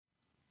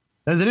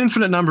There's an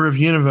infinite number of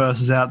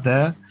universes out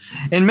there.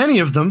 In many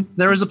of them,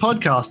 there is a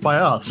podcast by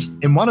us.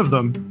 In one of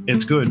them,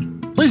 it's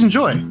good. Please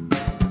enjoy.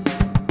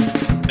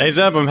 Hey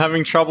Zeb, I'm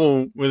having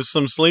trouble with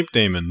some sleep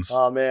demons.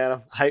 Oh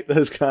man, I hate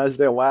those guys.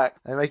 They're whack.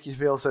 They make you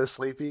feel so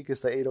sleepy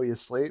because they eat all your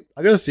sleep.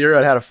 I got a theory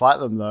on how to fight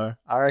them though.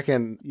 I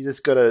reckon you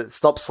just gotta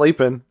stop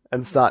sleeping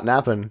and start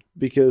napping,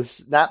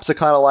 because naps are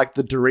kind of like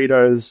the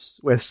Doritos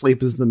where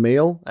sleep is the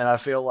meal. And I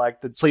feel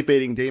like the sleep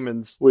eating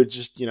demons would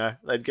just,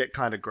 they'd get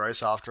kind of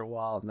gross after a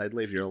while and they'd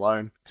leave you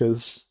alone,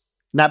 because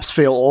naps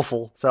feel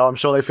awful. So I'm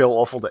sure they feel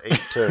awful to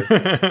eat too.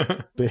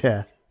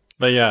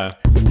 But yeah.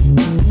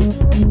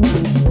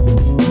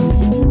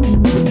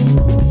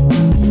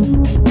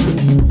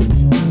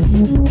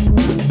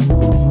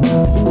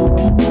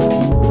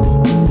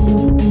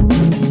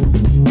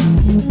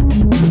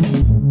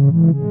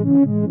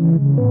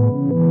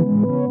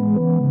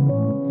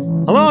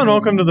 Hello and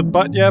welcome to the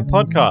But Yeah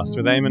podcast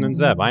with Eamon and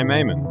Zeb. I'm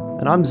Eamon.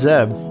 And I'm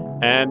Zeb.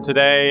 And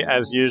today,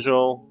 as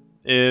usual,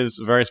 is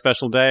a very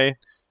special day.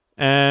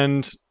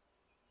 And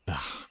I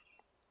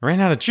ran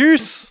out of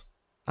juice.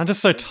 I'm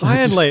just so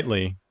tired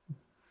lately.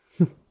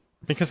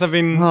 Because I've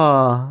been,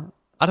 I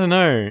don't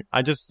know.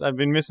 I've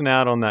been missing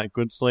out on that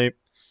good sleep.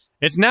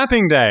 It's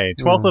napping day,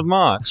 12th of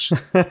March.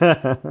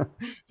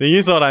 So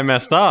you thought I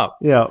messed up.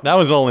 Yeah. That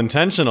was all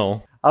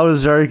intentional. I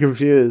was very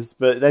confused,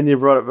 but then you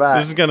brought it back.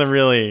 This is going to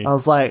really... I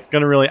was like... It's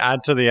going to really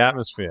add to the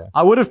atmosphere.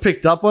 I would have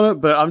picked up on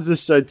it, but I'm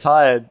just so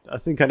tired. I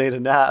think I need a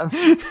nap.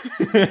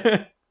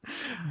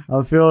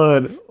 I'm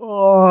feeling...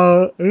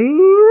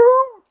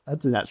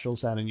 That's a natural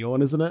sounding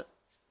yawn, isn't it?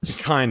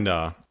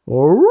 Kinda.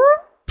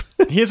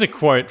 Here's a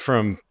quote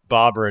from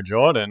Barbara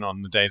Jordan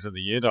on the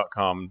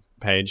daysoftheyear.com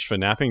page for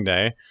napping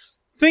day.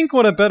 Think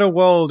what a better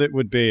world it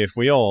would be if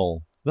we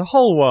all... the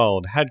whole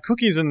world had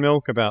cookies and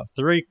milk about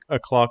 3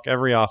 o'clock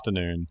every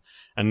afternoon,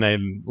 and they'd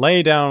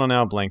lay down on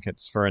our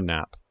blankets for a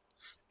nap.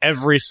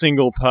 Every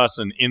single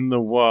person in the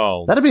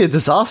world. That'd be a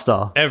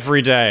disaster.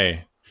 Every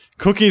day.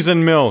 Cookies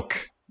and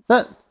milk.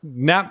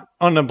 Nap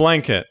on a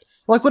blanket.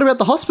 Like, what about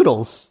the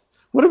hospitals?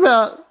 What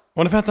about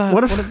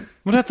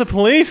the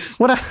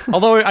police?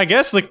 Although, I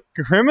guess the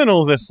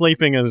criminals are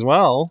sleeping as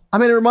well. I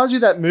mean, it reminds me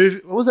of that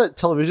movie. What was that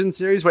television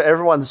series where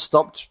everyone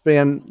stopped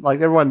being,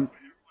 like, everyone...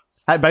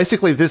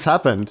 Basically, this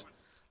happened.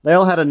 They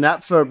all had a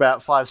nap for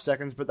about 5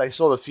 seconds, but they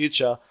saw the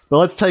future. But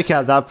let's take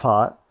out that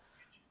part.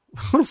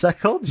 What is that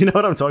called? Do you know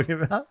what I'm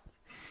talking about?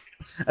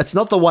 It's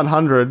not the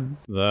 100.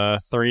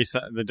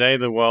 The day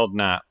the world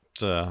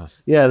napped.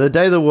 Yeah, the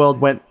day the world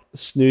went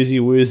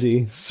snoozy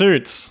woozy.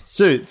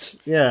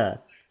 Suits. Yeah.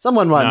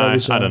 Someone might know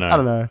this show. I don't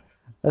know.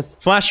 That's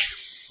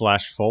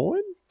Flash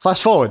forward?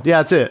 Flash forward. Yeah,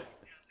 that's it.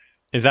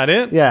 Is that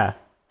it? Yeah.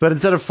 But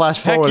instead of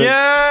flash Heck forward,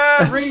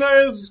 yeah! Ring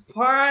those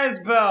prize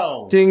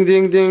bells! Ding,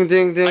 ding, ding,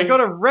 ding, ding.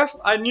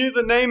 I knew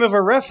the name of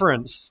a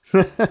reference.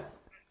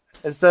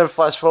 Instead of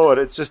flash forward,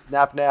 it's just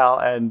nap now.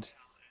 And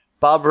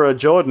Barbara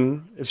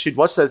Jordan, if she'd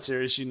watched that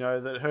series, she'd know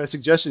that her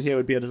suggestion here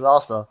would be a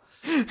disaster.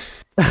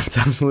 It's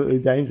absolutely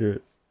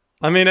dangerous.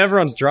 I mean,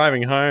 everyone's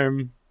driving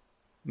home.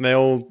 They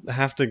all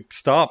have to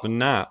stop and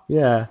nap.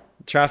 Yeah.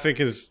 Traffic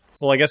is...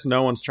 Well, I guess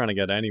no one's trying to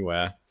get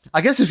anywhere.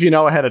 I guess if you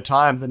know ahead of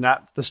time,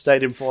 the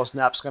state-enforced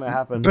nap's going to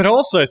happen. But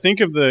also, think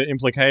of the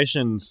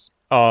implications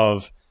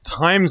of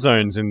time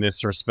zones in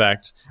this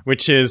respect,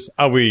 which is,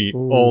 are we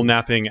all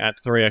napping at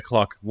 3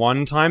 o'clock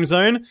one time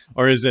zone?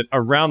 Or is it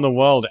around the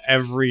world,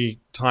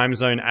 every time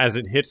zone as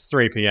it hits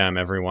 3 p.m.,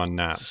 everyone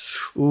naps?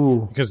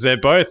 Ooh. Because they're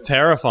both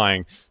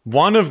terrifying.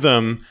 One of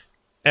them,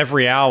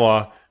 every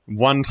hour,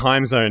 one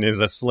time zone is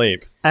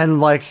asleep.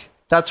 And,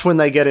 that's when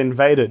they get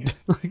invaded.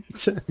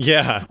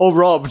 Yeah. Or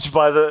robbed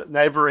by the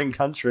neighboring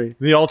country.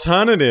 The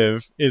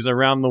alternative is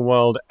around the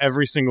world,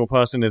 every single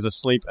person is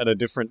asleep at a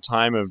different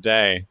time of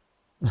day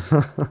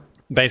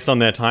based on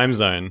their time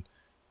zone.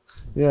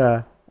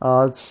 Yeah.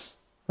 That's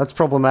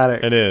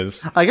problematic. It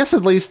is. I guess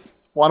at least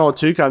 1 or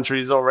 2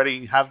 countries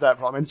already have that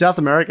problem. In South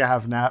America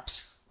have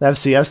naps. They have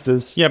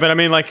siestas. Yeah, but I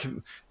mean,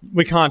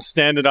 we can't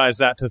standardize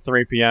that to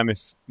 3 p.m.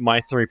 if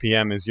my 3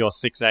 p.m. is your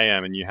 6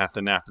 a.m. and you have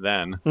to nap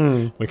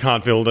then. We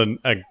can't build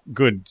a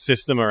good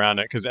system around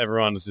it because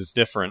everyone's is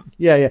different.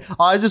 Yeah.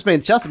 I just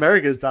mean South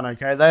America's done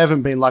okay. They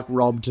haven't been,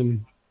 robbed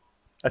and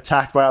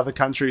attacked by other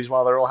countries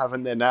while they're all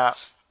having their nap.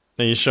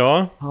 Are you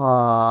sure?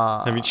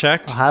 Have you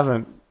checked? I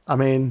haven't. I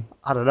mean,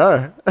 I don't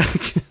know.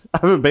 I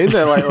haven't been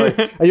there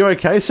lately. Are you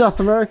okay, South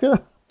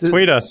America?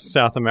 Tweet us,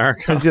 South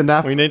America. Is your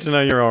nap... We need to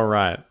know you're all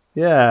right.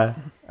 Yeah.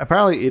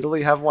 Apparently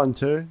Italy have one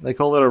too. They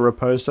call it a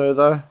riposo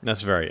though.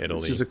 That's very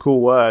Italy. Which is a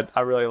cool word. I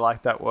really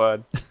like that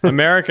word.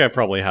 America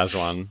probably has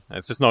one.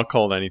 It's just not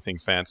called anything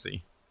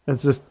fancy.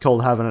 It's just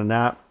called having a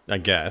nap. I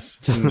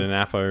guess.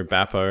 Napo,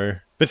 Bapo.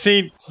 But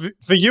see,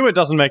 for you it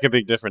doesn't make a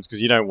big difference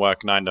because you don't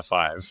work 9 to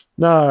 5.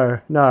 No.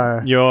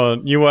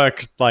 You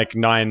work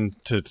 9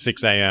 to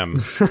 6 a.m.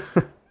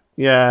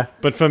 Yeah.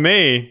 But for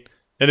me,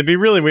 it'd be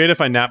really weird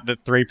if I napped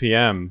at 3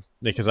 p.m.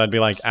 because I'd be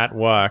at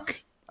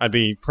work. I'd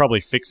be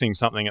probably fixing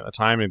something at the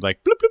time. And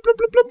it'd be bloop, bloop, bloop,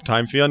 bloop, bloop,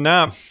 time for your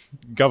nap.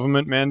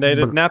 Government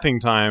mandated napping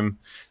time.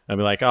 I'd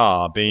be like,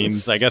 oh,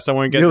 beans, I guess I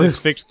won't get Really? this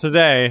fixed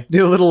today.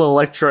 The little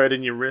electrode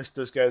in your wrist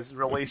just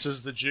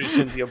releases the juice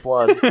into your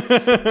blood.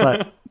 It's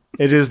like,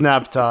 it is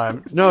nap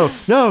time. No.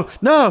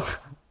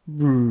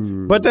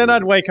 But then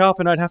I'd wake up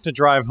and I'd have to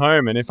drive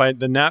home, and if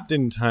the nap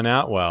didn't turn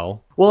out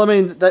well, Well, I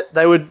mean,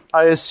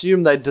 I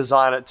assume they'd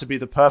design it to be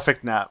the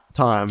perfect nap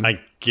time.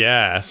 I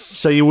guess.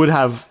 So you would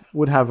have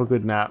a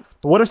good nap.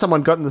 But what if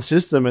someone got in the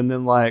system and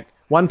then like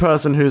one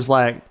person who's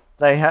like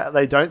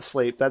they don't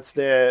sleep, that's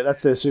their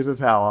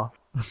superpower.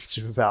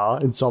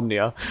 Superpower,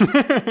 insomnia.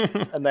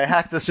 And they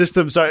hack the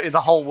system so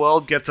the whole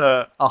world gets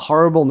a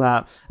horrible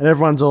nap and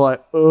everyone's all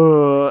like,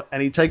 ugh,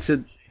 and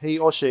he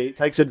or she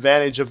takes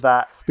advantage of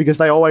that because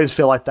they always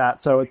feel like that.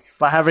 So it's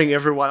by having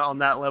everyone on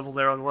that level,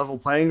 they're on the level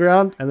playing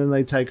ground, and then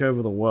they take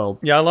over the world.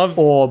 Yeah, I love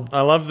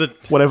the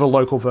Whatever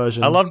local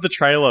version. I love the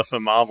trailer for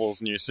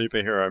Marvel's new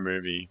superhero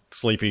movie,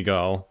 Sleepy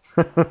Girl,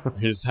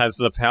 who has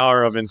the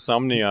power of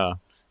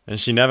insomnia, and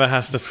she never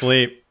has to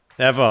sleep.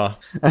 Ever.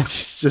 And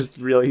she's just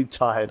really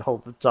tired all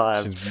the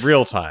time. She's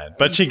real tired.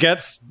 But she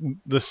gets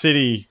the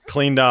city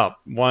cleaned up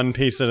one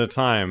piece at a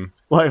time.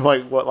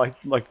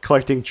 Like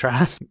collecting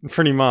trash?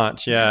 Pretty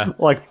much, yeah.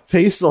 Like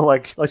peace or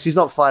like she's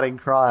not fighting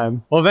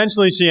crime. Well,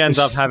 eventually she ends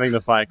up having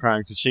to fight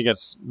crime because she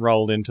gets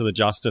rolled into the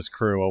Justice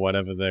Crew or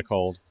whatever they're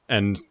called.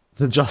 And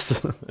The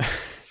Justice...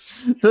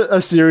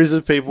 a series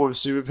of people with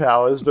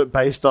superpowers, but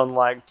based on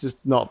like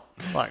just not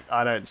like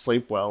I don't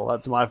sleep well.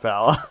 That's my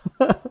power.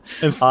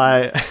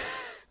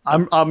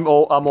 I'm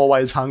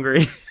always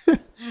hungry.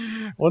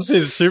 What's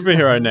his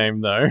superhero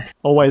name though?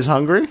 Always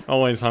hungry?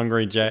 Always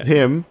Hungry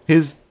James.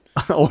 His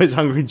Always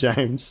Hungry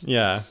James.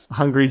 Yeah.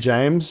 Hungry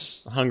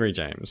James. Hungry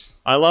James.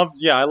 I love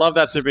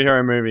that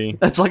superhero movie.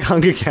 That's like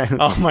Hunger Games.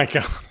 Oh my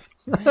god.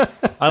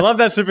 I love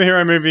that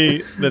superhero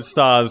movie that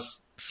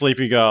stars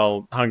Sleepy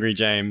Girl, Hungry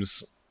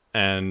James,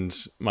 and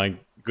my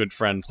good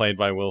friend played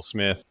by Will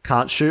Smith.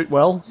 Can't shoot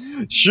well.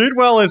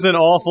 Shootwell is an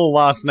awful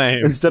last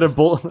name. Instead of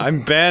bull.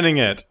 I'm banning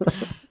it.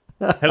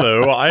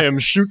 Hello, I am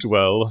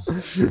Shootwell.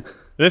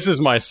 This is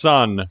my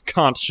son.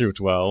 Can't shoot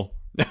well.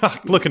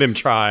 Look at him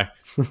try.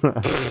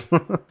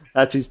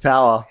 That's his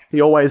power. He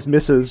always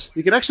misses.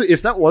 You can actually,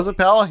 if that was a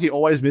power, he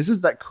always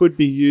misses, that could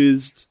be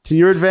used to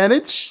your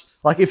advantage.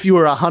 Like if you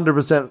were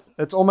 100%,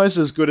 it's almost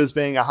as good as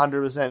being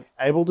 100%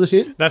 able to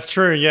hit. That's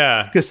true,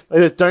 yeah. Because they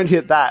just don't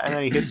hit that and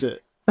then he hits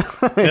it.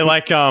 They're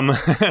like,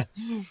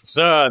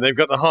 sir, they've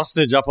got the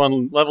hostage up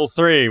on level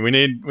 3. We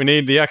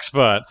need the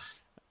expert.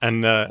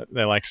 And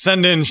they're like,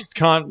 send in,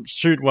 can't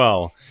shoot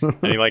well.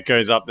 And he like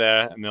goes up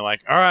there and they're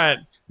like, all right,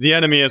 the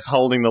enemy is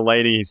holding the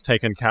lady he's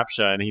taken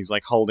capture and he's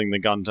like holding the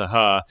gun to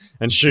her.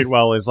 And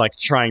Shootwell is like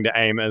trying to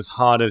aim as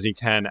hard as he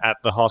can at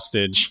the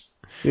hostage.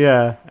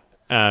 Yeah.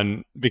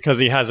 And because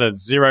he has a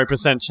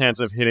 0% chance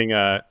of hitting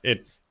her,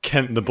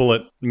 the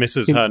bullet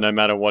misses her no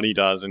matter what he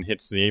does and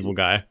hits the evil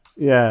guy.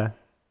 Yeah.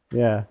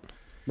 Yeah.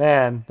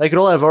 Man, they could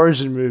all have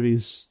origin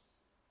movies.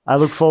 I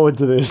look forward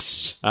to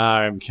this.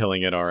 I'm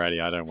killing it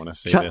already. I don't want to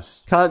see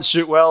this. Can't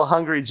shoot well,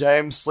 Hungry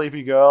James,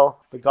 Sleepy Girl,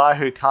 the guy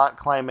who can't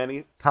climb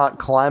anything.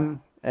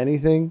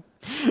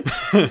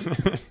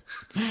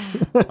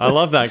 I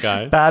love that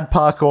guy. Bad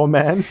parkour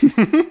man.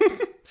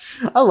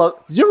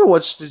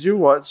 Did you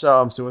watch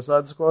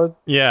Suicide Squad?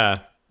 Yeah.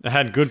 It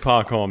had good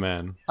parkour,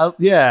 man.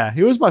 Yeah,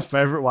 he was my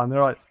favorite one.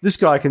 They're like, this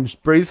guy can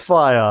breathe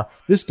fire.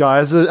 This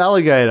guy is an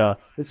alligator.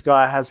 This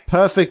guy has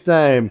perfect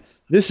aim.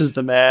 This is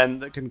the man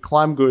that can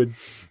climb good.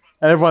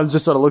 And everyone's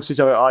just sort of looks at each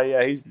other. Oh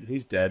yeah,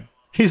 he's dead.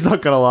 He's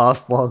not going to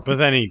last long. But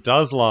then he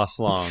does last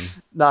long.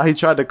 Nah, he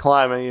tried to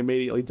climb and he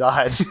immediately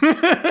died.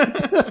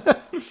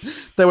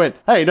 They went,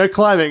 hey, no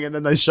climbing, and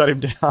then they shut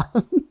him down.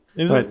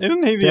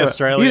 Isn't he the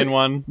Australian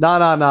one? No.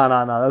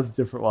 That's a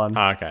different one.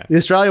 Oh, okay. The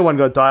Australian one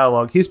got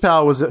dialogue. His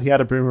power was that he had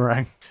a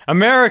boomerang.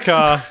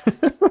 America.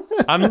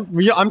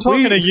 I'm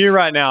talking to you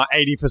right now,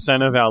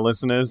 80% of our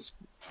listeners.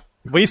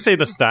 We see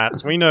the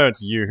stats. We know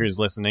it's you who's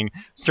listening.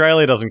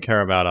 Australia doesn't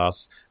care about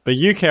us, but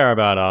you care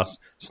about us.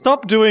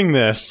 Stop doing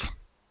this.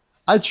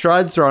 I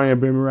tried throwing a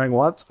boomerang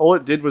once. All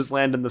it did was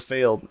land in the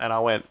field, and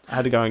I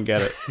had to go and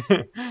get it.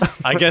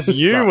 I guess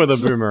you were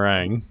the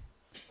boomerang.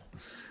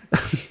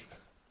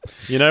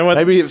 You know what?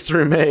 Maybe it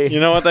threw me. You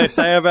know what they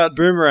say about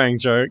boomerang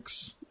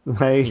jokes?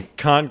 Hey,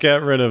 can't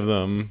get rid of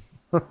them.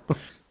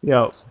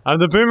 Yo.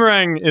 The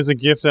boomerang is a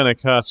gift and a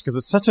curse because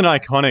it's such an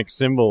iconic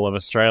symbol of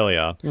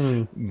Australia.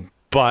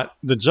 But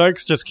the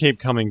jokes just keep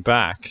coming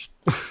back.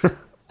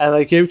 And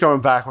they keep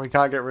coming back and we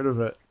can't get rid of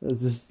it.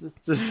 It's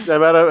just no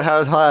matter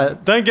how high.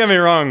 Don't get me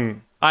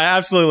wrong. I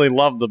absolutely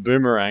love the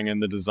boomerang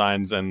and the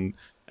designs and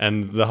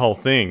the whole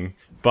thing.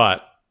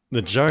 But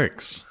the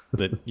jokes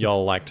that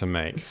y'all like to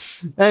make.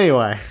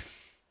 Anyway.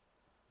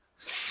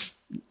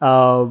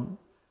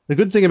 The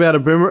good thing about a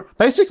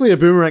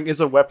boomerang is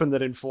a weapon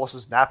that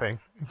enforces napping.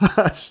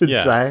 I should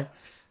say.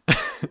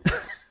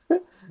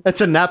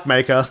 It's a nap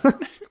maker.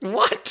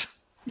 What?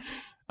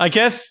 I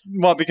guess,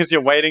 because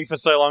you're waiting for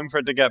so long for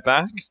it to get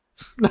back?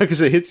 No, because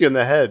it hits you in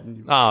the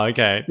head. Oh,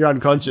 okay. You're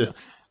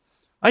unconscious.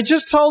 I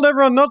just told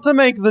everyone not to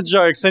make the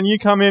jokes, and you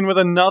come in with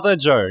another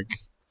joke.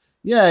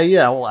 Yeah.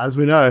 Well, as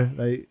we know,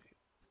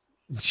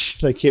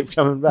 They keep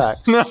coming back.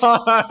 No,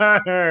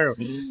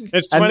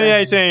 it's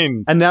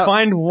 2018. And now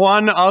find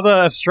one other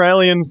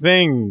Australian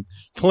thing,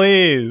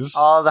 please.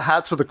 Oh, the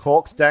hats with the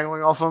corks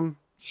dangling off them.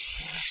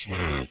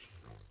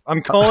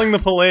 I'm calling the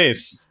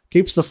police.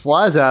 Keeps the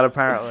flies out,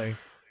 apparently.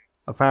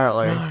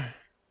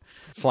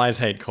 Flies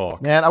hate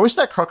cork. Man, I wish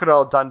that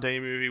Crocodile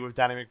Dundee movie with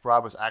Danny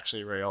McBride was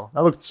actually real.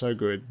 That looked so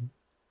good.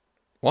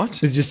 What?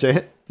 Did you see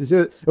it?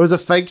 It was a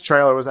fake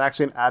trailer. It was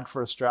actually an ad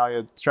for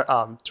Australia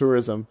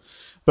tourism.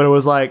 But it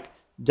was like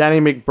Danny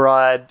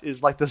McBride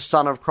is like the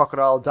son of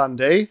Crocodile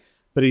Dundee,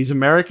 but he's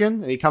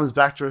American and he comes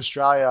back to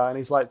Australia and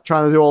he's like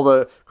trying to do all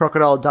the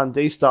Crocodile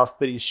Dundee stuff,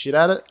 but he's shit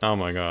at it. Oh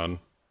my god.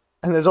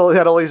 And they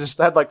had all these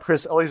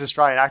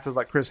Australian actors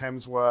like Chris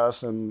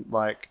Hemsworth and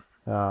like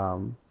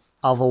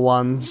other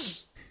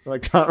ones that I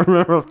can't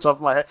remember off the top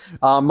of my head.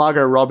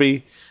 Margot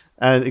Robbie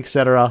and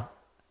etc.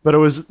 But it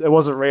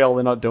wasn't real.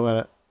 They're not doing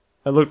it.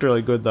 It looked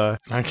really good though.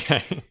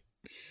 Okay.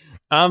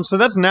 So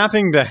that's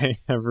napping day,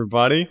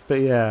 everybody.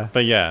 But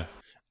yeah.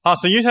 Oh,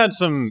 so you had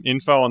some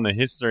info on the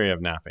history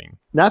of napping.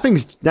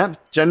 Naps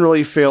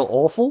generally feel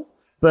awful,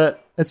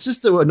 but it's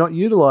just that we're not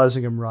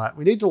utilizing them right.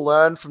 We need to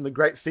learn from the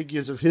great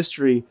figures of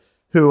history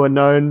who are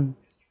known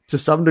to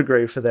some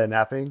degree for their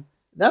napping.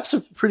 Naps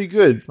are pretty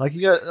good. Like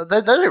they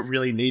don't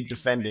really need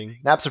defending.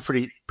 Naps are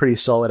pretty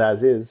solid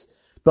as is.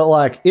 But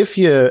like if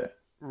you're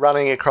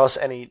running across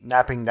any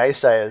napping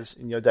naysayers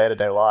in your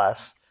day-to-day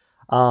life,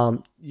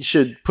 you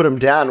should put them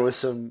down with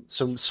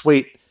some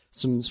sweet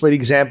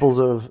examples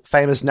of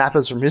famous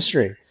nappers from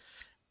history.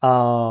 You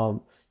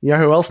know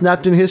who else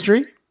napped in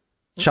history?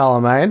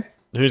 Charlemagne.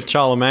 Who's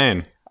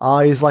Charlemagne?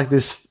 He's like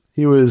this.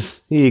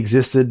 He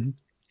existed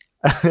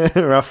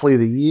roughly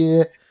the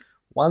year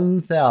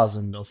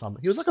 1000 or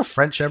something. He was like a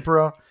French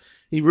emperor.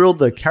 He ruled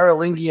the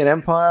Carolingian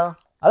Empire.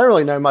 I don't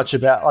really know much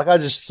about. Like I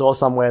just saw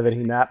somewhere that he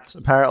napped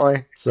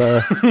apparently.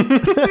 So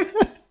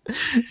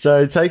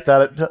so take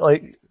that.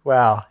 Like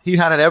wow, he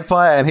had an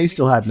empire and he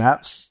still had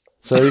naps.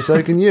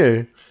 So can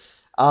you.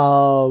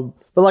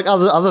 But like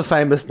other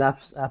famous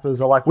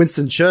nappers are like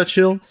Winston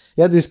Churchill.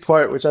 He had this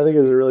quote, which I think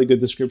is a really good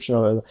description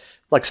of it.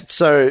 Like,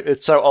 so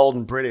it's so old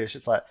and British.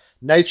 It's like,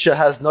 nature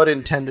has not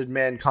intended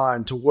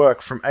mankind to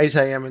work from 8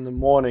 a.m. in the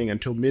morning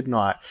until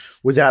midnight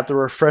without the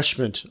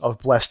refreshment of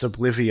blessed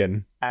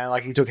oblivion. And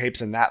like, he took heaps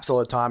of naps all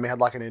the time. He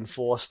had like an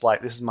enforced, like,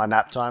 this is my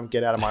nap time,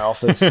 get out of my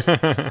office.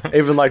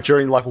 Even like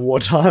during like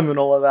wartime and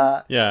all of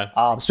that.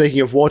 Yeah.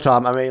 Speaking of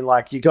wartime, I mean,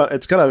 like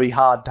it's going to be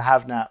hard to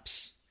have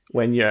naps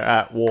when you're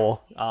at war.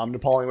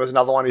 Napoleon was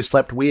another one who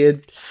slept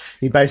weird.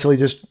 He basically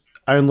just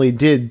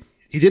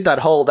he did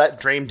that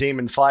dream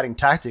demon fighting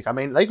tactic. I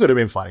mean, they could have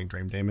been fighting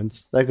dream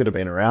demons. They could have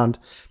been around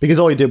because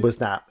all he did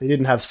was nap. He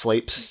didn't have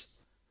sleeps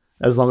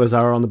as long as they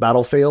were on the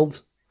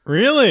battlefield.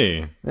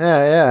 Really?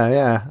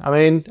 Yeah. I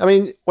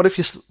mean, what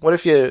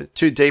if you're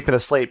too deep in a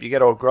sleep, you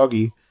get all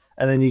groggy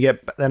and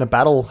then a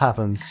battle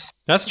happens.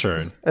 That's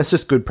true. It's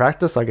just good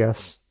practice, I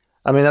guess.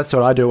 I mean, that's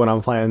what I do when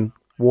I'm playing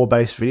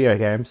war-based video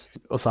games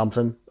or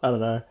something. I don't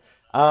know.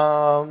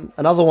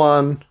 Another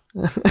one.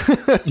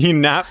 He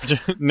napped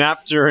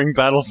during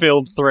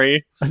Battlefield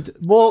 3.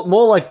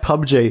 More like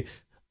PUBG.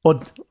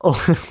 Or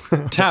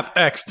Tap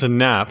X to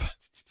nap.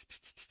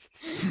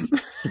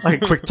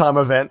 Like a quick time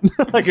event.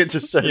 Like it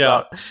just shows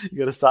up. You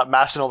got to start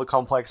mashing all the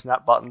complex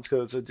snap buttons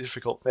because it's a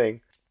difficult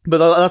thing. But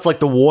that's like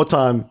the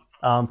wartime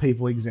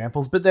people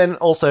examples. But then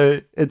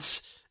also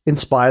it's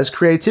inspires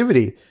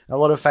creativity. A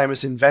lot of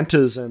famous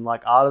inventors and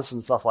like artists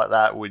and stuff like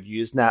that would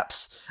use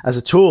naps as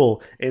a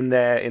tool in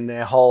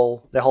their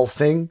whole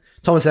thing.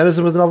 Thomas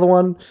Edison was another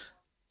one,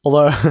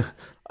 although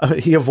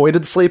he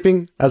avoided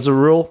sleeping as a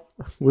rule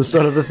was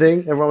sort of the thing.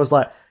 Everyone was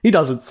like, he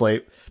doesn't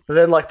sleep. But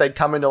then like they'd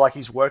come into like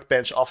his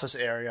workbench office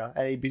area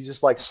and he'd be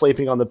just like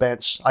sleeping on the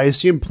bench. I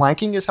assume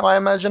planking is how I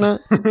imagine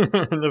it.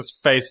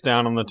 Just face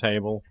down on the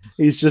table.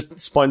 He's just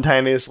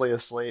spontaneously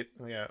asleep.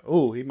 Yeah.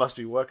 Oh, he must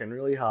be working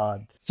really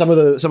hard. Some of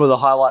the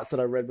highlights that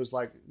I read was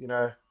like, you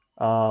know,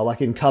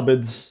 like in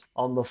cupboards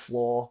on the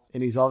floor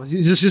in his office.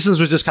 His assistants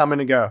would just come in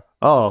and go,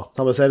 oh,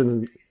 Thomas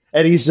Edison.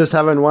 Eddie's just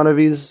having one of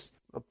his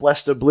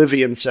blessed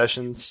oblivion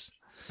sessions.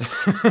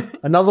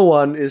 Another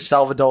one is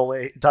Salvador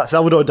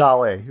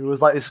Dali, who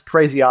was like this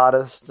crazy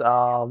artist.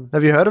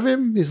 Have you heard of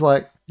him? He's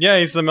like, yeah,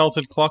 he's the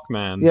melted clock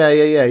man. Yeah.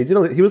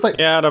 He was like,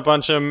 he had a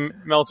bunch of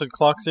melted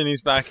clocks in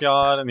his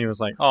backyard, and he was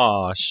like,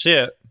 oh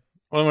shit,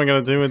 what am I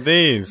gonna do with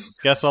these?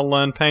 Guess I'll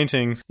learn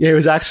painting. Yeah, he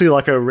was actually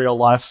like a real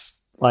life,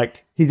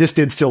 like he just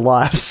did still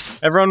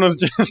lifes. Everyone was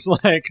just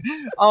like,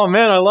 oh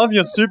man, I love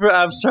your super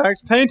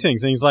abstract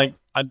paintings, and he's like,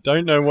 I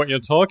don't know what you're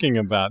talking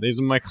about. These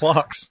are my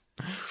clocks.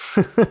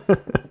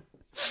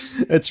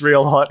 It's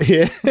real hot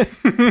here.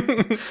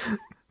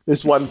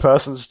 This one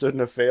person stood in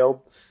a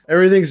field.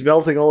 Everything's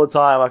melting all the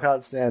time. I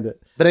can't stand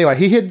it. But anyway,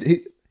 he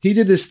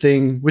did this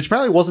thing, which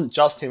apparently wasn't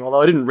just him,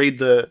 although I didn't read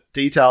the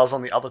details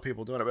on the other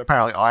people doing it, but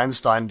apparently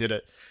Einstein did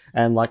it.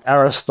 And like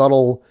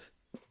Aristotle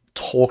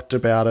talked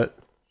about it.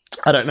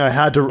 I don't know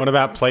how to... What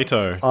about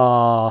Plato?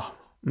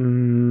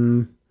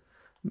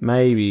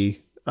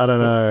 Maybe. I don't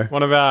know.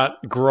 What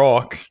about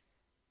Grok?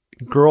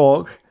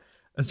 Grok?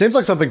 It seems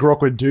like something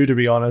Grok would do, to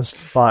be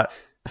honest, but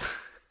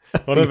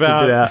What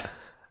about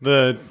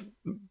the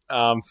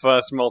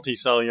first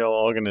multicellular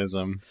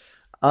organism?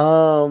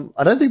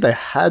 I don't think they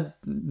had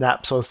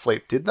naps or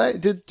sleep, did they?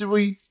 Did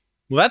we?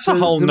 Well, that's a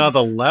whole nother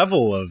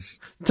level of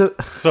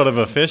sort of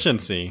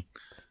efficiency.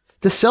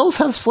 Do cells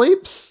have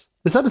sleeps?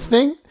 Is that a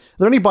thing? Are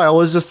there any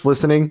biologists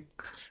listening?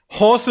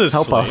 Horses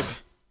Help sleep.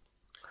 us.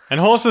 And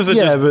horses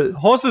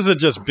are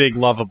just big,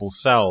 lovable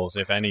cells,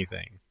 if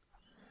anything.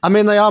 I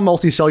mean, they are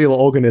multicellular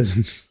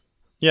organisms.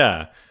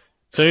 Yeah.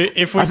 So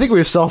I think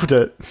we've solved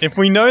it. If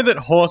we know that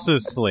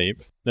horses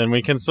sleep, then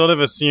we can sort of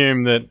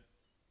assume that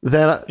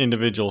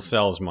individual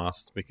cells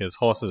must, because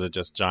horses are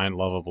just giant,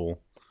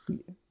 lovable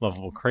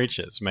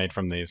creatures made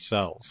from these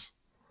cells.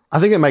 I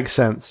think it makes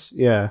sense.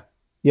 Yeah.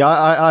 Yeah,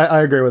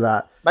 I agree with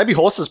that. Maybe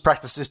horses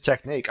practice this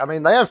technique. I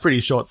mean, they have pretty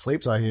short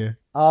sleeps, I hear.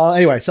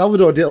 Anyway,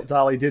 Salvador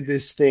Dali did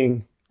this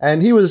thing,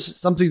 and he was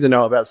something to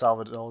know about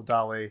Salvador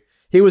Dali.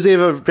 He was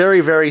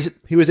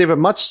either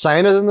much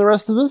saner than the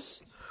rest of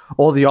us,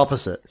 or the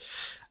opposite.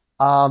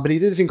 But he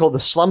did a thing called the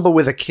slumber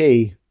with a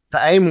key.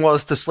 The aim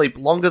was to sleep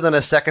longer than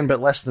a second,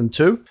 but less than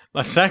 2.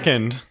 A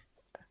second?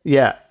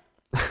 Yeah.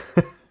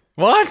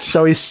 What?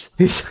 So he's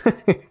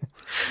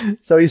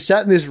so he's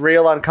sat in this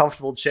real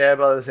uncomfortable chair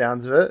by the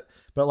sounds of it,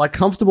 but like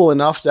comfortable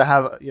enough to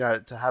have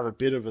a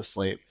bit of a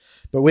sleep,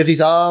 but with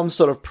his arms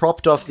sort of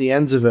propped off the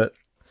ends of it,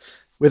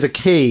 with a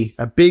key,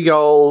 a big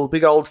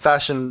old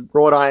fashioned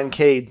wrought iron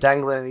key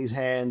dangling in his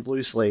hand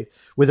loosely,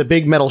 with a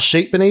big metal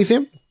sheet beneath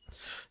him.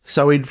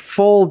 So he'd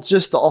fall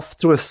just off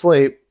to a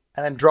sleep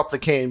and then drop the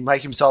key and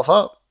wake himself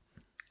up.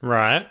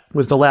 Right.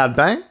 With the loud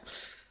bang.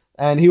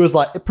 And he was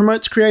like, it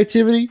promotes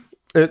creativity.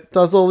 It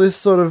does all this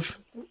sort of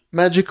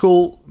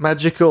magical,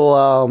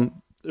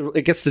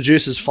 it gets the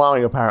juices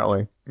flowing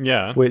apparently.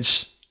 Yeah.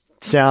 Which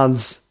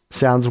sounds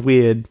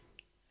weird,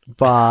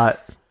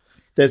 but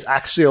there's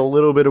actually a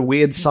little bit of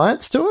weird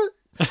science to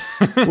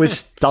it,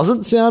 which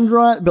doesn't sound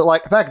right. But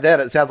like back then,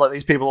 it sounds like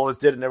these people always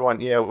did, and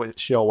everyone, yeah,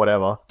 sure,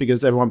 whatever,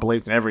 because everyone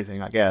believed in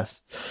everything, I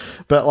guess.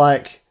 But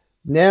like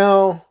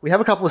now, we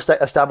have a couple of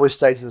established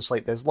stages of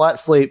sleep. There's light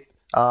sleep,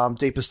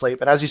 deeper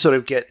sleep, and as you sort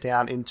of get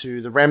down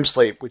into the REM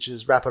sleep, which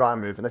is rapid eye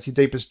movement, that's your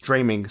deepest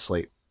dreaming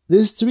sleep.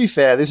 This, to be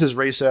fair, this is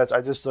research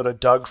I just sort of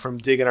dug from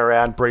digging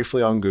around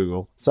briefly on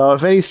Google. So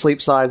if any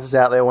sleep scientists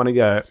out there want to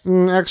go,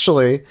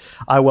 actually,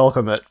 I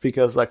welcome it,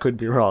 because I could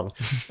be wrong.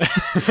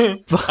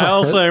 But I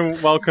also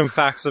welcome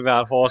facts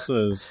about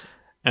horses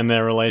and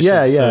their relation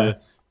to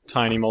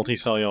tiny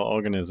multicellular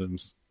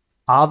organisms.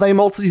 Are they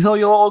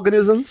multicellular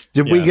organisms?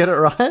 Did we get it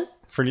right?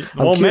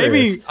 Well,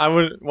 maybe I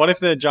would. What if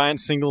they're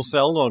giant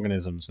single-celled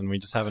organisms and we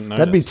just haven't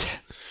noticed?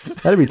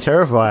 That'd be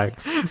terrifying.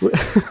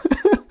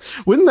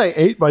 Wouldn't they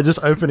eat by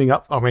just opening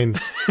up? I mean,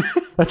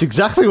 that's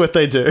exactly what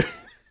they do.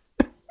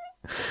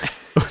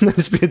 Wouldn't they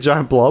just be a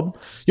giant blob?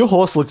 Your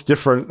horse looks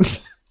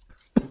different.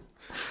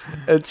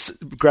 It's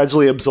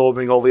gradually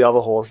absorbing all the other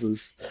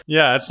horses.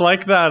 Yeah, it's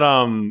like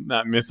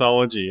that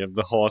mythology of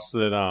the horse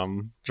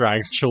that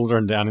drags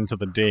children down into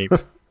the deep.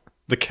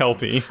 The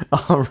Kelpie.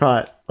 Oh,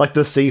 right. Like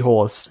the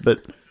seahorse,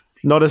 but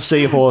not a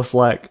seahorse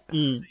like...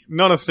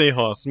 Not a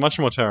seahorse. Much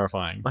more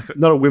terrifying. Like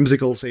not a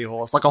whimsical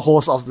seahorse. Like a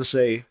horse of the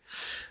sea.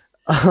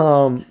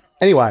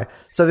 Anyway,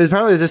 so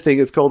there's this thing.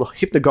 It's called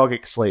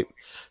hypnagogic sleep.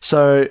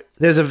 So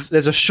there's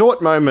a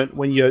short moment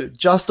when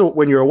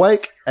you're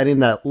awake and in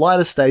that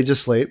lighter stage of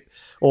sleep,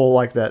 or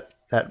like that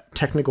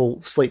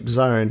technical sleep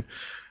zone,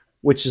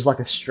 which is like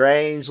a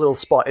strange little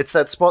spot. It's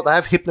that spot they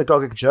have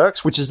hypnagogic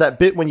jerks, which is that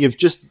bit when you've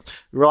just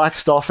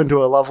relaxed off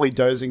into a lovely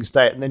dozing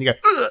state, and then you go,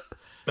 ugh!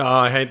 Oh,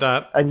 I hate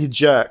that. And you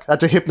jerk.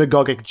 That's a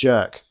hypnagogic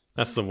jerk.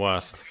 That's the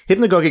worst.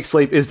 Hypnagogic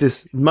sleep is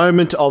this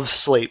moment of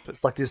sleep.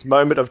 It's like this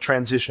moment of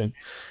transition.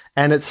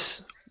 And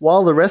it's,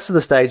 while the rest of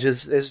the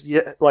stages is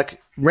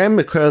like REM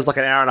occurs like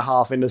an hour and a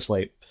half into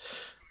sleep,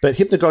 but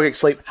hypnagogic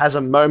sleep has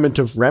a moment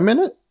of REM in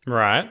it.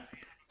 Right.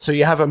 So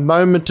you have a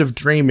moment of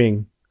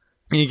dreaming.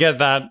 You get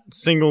that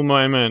single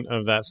moment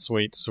of that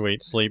sweet,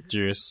 sweet sleep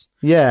juice.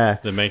 Yeah.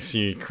 That makes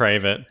you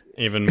crave it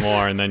even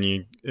more, and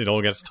then it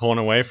all gets torn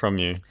away from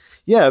you.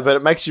 Yeah, but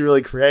it makes you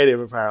really creative,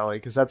 apparently,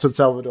 because that's what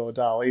Salvador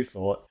Dali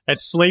thought.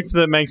 It's sleep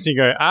that makes you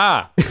go,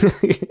 ah.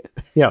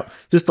 Yeah,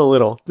 just a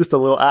little,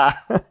 ah.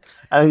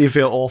 And then you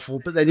feel awful,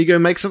 but then you go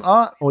make some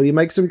art, or you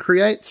make some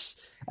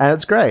creates, and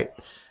it's great.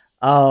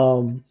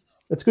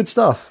 It's good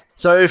stuff.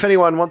 So if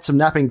anyone wants some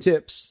napping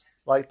tips,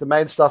 like the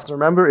main stuff to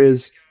remember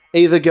is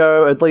either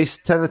go at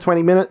least 10 to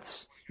 20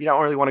 minutes. You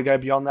don't really want to go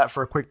beyond that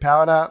for a quick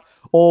power nap.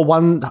 Or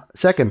 1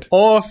 second.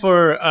 Or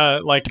for,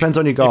 depends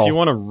on your goal. If you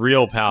want a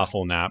real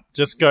powerful nap,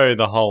 just go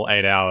the whole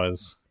 8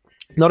 hours.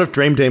 Not if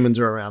dream demons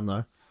are around,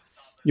 though.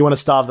 You want to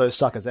starve those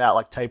suckers out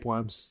like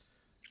tapeworms.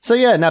 So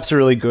yeah, naps are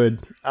really good.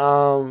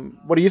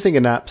 What do you think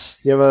of naps?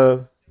 Do you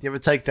ever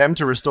take them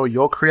to restore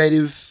your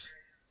creative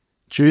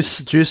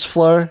juice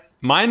flow?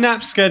 My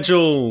nap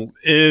schedule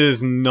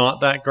is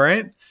not that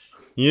great.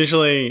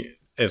 Usually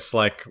it's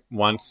like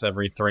once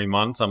every 3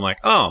 months. I'm like,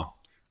 oh,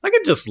 I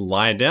could just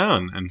lie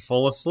down and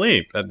fall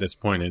asleep at this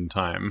point in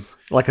time.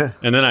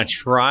 And then I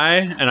try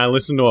and I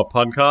listen to a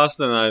podcast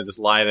and I just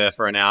lie there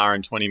for an hour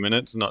and 20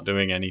 minutes not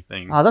doing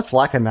anything. Oh, that's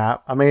like a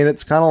nap. I mean,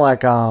 it's kind of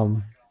like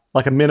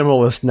a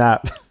minimalist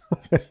nap.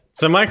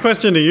 So my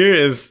question to you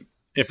is,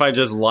 if I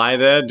just lie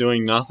there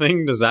doing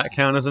nothing, does that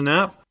count as a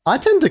nap? I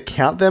tend to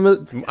count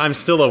them. I'm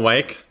still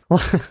awake.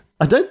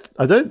 I don't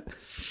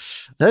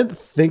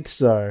think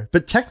so.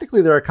 But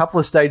technically, there are a couple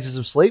of stages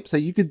of sleep, so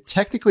you could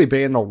technically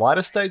be in the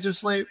lighter stage of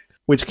sleep,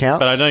 which counts.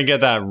 But I don't get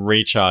that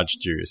recharge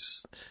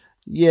juice.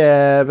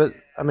 Yeah, but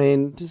I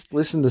mean, just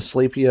listen to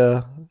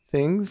sleepier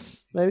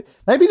things.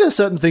 Maybe there's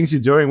certain things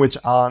you're doing which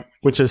are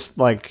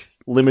like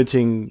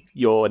limiting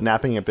your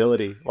napping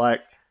ability. Like,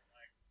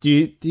 do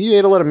you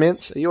eat a lot of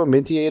mints? Are you a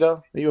minty eater?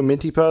 Are you a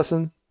minty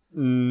person?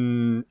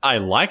 I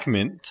like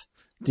mint.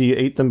 Do you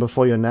eat them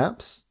before your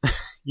naps?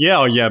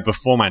 Yeah,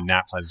 before my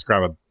naps, I just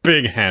grab a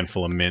big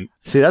handful of mint.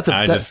 See,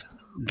 just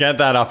get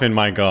that up in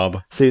my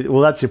gob. See,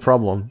 well, that's your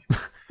problem.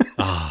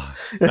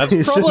 That's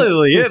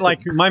probably it.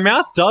 Like, my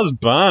mouth does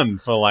burn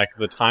for like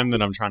the time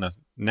that I'm trying to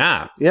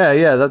nap.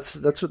 Yeah, that's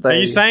what they. Are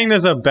you saying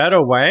there's a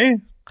better way?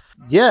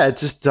 Yeah,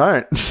 just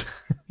don't.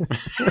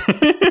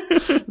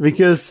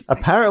 Because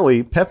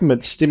apparently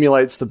peppermint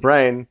stimulates the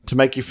brain to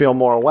make you feel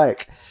more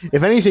awake.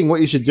 If anything,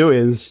 what you should do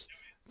is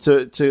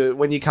to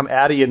when you come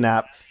out of your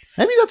nap,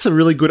 maybe that's a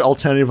really good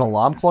alternative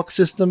alarm clock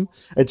system.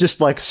 It just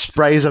like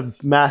sprays a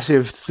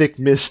massive thick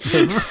mist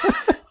of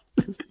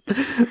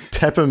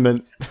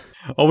peppermint.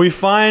 Or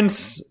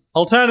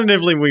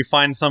alternatively, we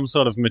find some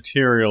sort of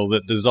material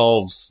that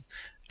dissolves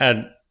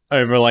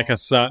over like a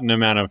certain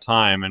amount of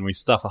time, and we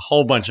stuff a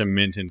whole bunch of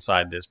mint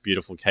inside this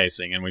beautiful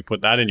casing, and we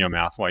put that in your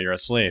mouth while you're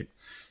asleep.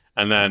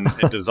 And then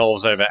it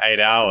dissolves over 8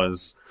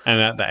 hours, and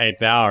at the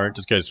 8th hour, it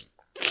just goes,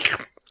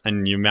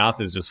 and your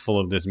mouth is just full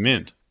of this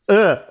mint.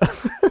 I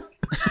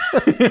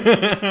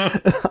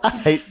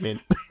hate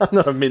mint. I'm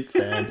not a mint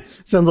fan.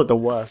 Sounds like the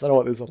worst. I don't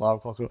want this alarm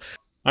clock.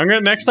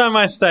 Next time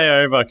I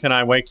stay over, can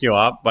I wake you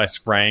up by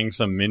spraying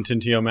some mint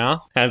into your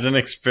mouth as an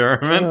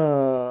experiment?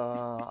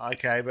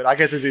 Okay, but I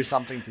get to do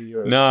something to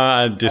you. No,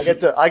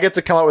 I get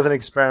to come up with an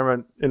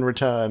experiment in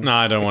return. No,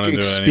 I don't want to do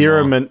it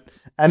anymore.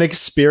 An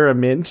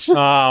experiment.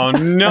 Oh,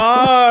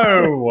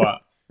 no!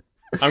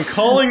 I'm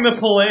calling the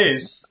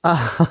police.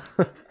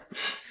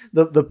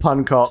 The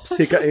pun cops.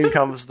 Here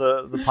comes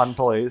the pun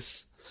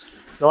police.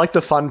 They're like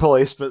the fun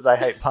police, but they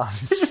hate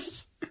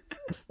puns.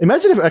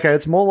 Imagine if,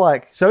 it's more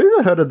like, so have you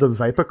ever heard of the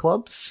vapor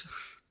clubs?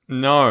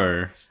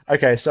 No.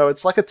 Okay, so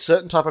it's like a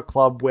certain type of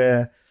club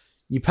where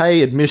you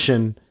pay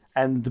admission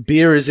and the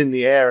beer is in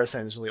the air,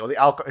 essentially, or the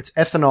alcohol, it's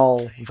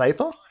ethanol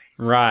vapor.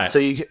 Right. So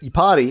you go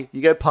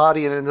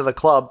partying into the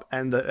club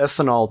and the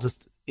ethanol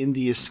just into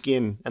your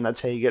skin, and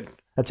that's how you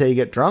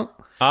get drunk.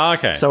 Oh,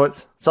 okay. So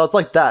it's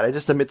like that. It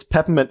just emits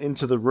peppermint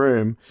into the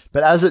room,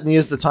 but as it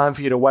nears the time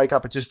for you to wake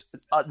up, it just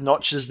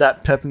notches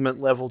that peppermint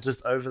level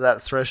just over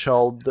that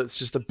threshold that's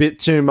just a bit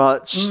too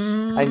much,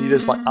 and you're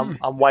just like,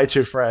 I'm way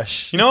too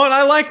fresh. You know what?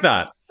 I like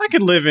that. I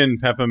could live in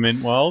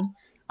peppermint world.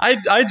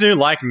 I do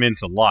like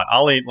mint a lot.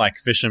 I'll eat like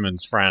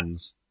Fisherman's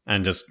Friends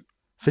and just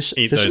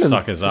eat those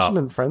suckers up.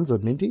 Fisherman Friends are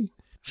minty?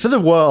 For the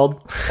world.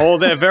 Oh,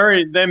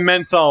 they're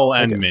menthol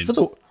and mint.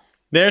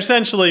 They're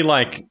essentially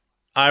like,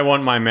 I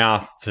want my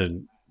mouth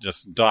to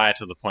just die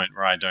to the point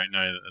where I don't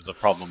know that there's a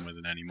problem with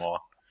it anymore.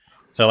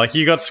 So like,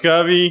 you got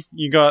scurvy,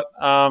 you got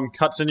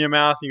cuts in your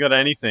mouth, you got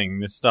anything.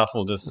 This stuff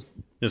will just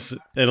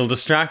it'll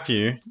distract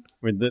you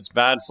with its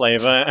bad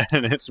flavor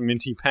and its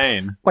minty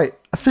pain. Wait,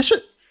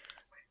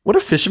 what are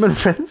Fisherman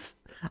Friends?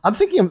 I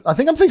think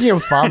I'm thinking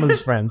of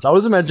Farmer's Friends. I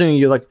was imagining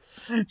you like,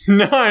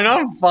 no,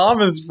 not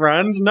Farmer's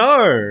Friends.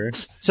 No.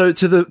 So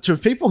to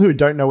people who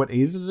don't know what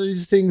either of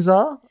these things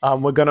are,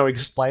 we're going to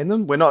explain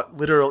them. We're not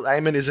literal.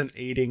 Eamon isn't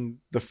eating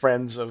the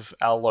friends of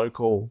our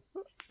local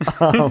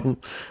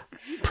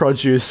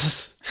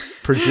producers.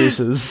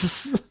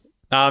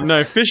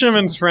 No,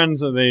 Fisherman's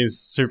Friends are these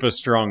super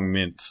strong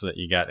mints that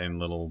you get in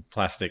little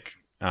plastic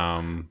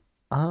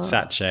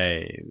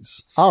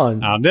sachets.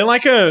 They're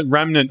like a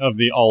remnant of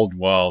the old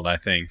world, I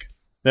think.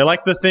 They're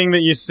like the thing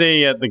that you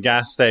see at the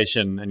gas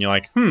station and you're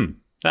like,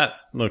 that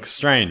looks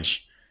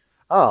strange.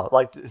 Oh,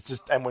 like it's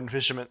just, and when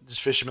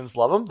fishermen's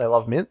love them? They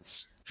love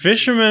mints?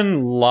 Fishermen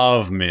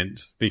love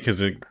mint because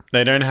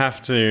they don't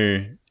have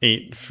to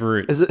eat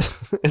fruit. Is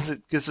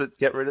it because it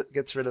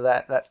gets rid of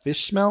that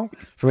fish smell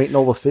from eating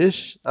all the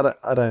fish? I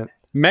don't.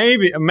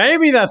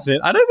 Maybe that's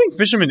it. I don't think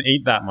fishermen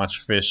eat that much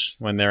fish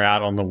when they're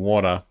out on the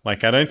water.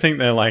 Like, I don't think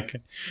they're like,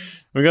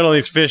 we got all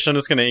these fish, I'm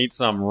just going to eat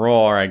some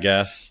raw, I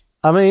guess.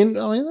 I mean,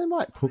 they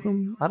might cook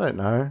them. I don't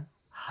know.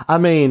 I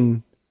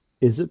mean,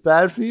 is it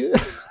bad for you?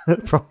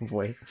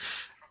 Probably.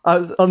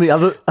 On the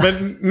other,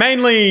 but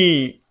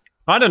mainly,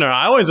 I don't know.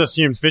 I always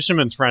assumed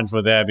Fisherman's Friends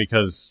were there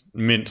because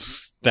mint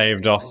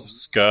staved off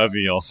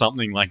scurvy or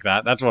something like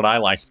that. That's what I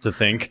like to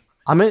think.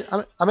 I mean,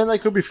 they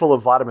could be full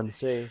of vitamin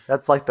C.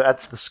 That's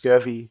the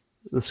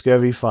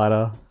scurvy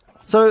fighter.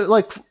 So,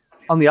 like,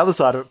 on the other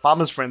side of it,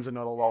 Farmer's Friends are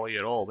not a lolly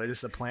at all. They're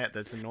just a plant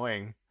that's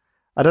annoying.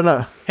 I don't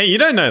know. Hey, you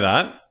don't know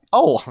that.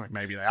 Oh,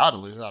 maybe they are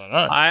delicious. I don't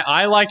know.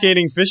 I like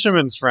eating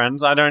fishermen's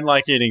friends. I don't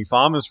like eating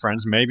farmers'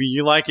 friends. Maybe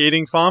you like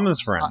eating farmers'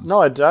 friends.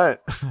 No, I don't.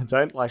 I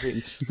don't like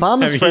eating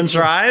farmers' Have friends. you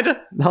tried?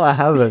 No, I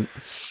haven't.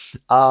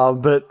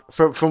 But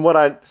from what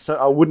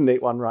I wouldn't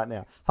eat one right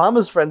now.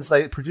 Farmers' friends,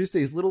 they produce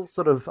these little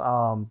sort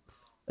of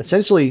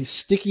essentially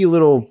sticky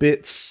little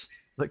bits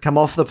that come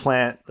off the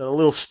plant that are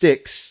little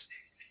sticks.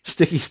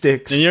 Sticky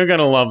sticks. And you're going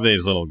to love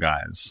these little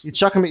guys. You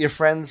chuck them at your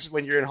friends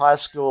when you're in high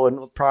school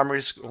and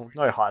primary school.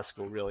 No high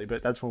school, really,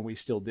 but that's when we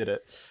still did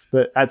it.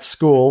 But at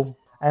school,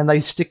 and they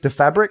stick to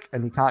fabric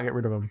and you can't get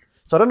rid of them.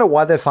 So I don't know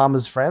why they're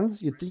farmers'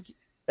 friends. You'd think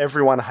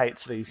everyone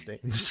hates these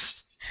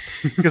things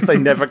because they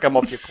never come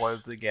off your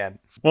clothes again.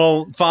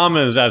 Well,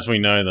 farmers, as we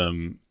know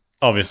them,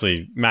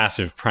 obviously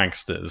massive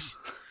pranksters.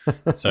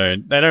 So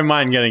they don't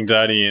mind getting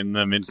dirty in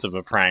the midst of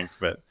a prank,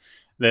 but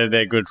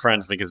they're good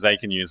friends because they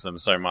can use them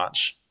so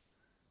much.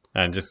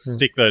 And just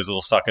stick those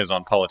little suckers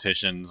on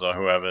politicians or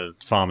whoever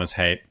farmers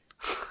hate.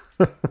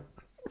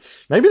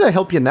 Maybe they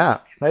help you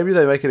nap. Maybe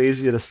they make it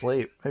easier to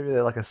sleep. Maybe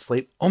they're like a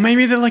sleep. Or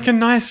maybe they're like a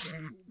nice,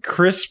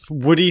 crisp,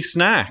 woody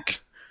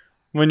snack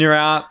when you're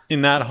out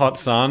in that hot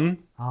sun.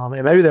 Oh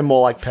man, maybe they're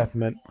more like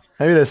peppermint.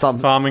 Maybe there's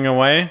something. Farming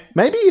away.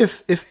 Maybe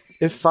if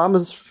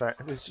fishermen's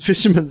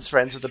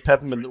friends with the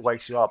peppermint that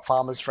wakes you up,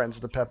 farmers'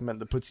 friends with the peppermint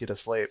that puts you to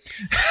sleep.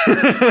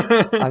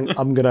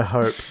 I'm gonna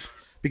hope.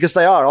 Because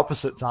they are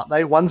opposites, aren't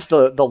they? One's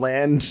the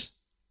land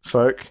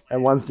folk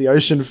and one's the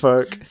ocean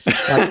folk.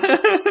 Like,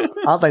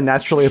 aren't they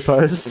naturally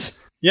opposed?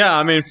 Yeah,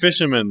 I mean,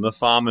 fishermen, the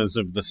farmers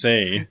of the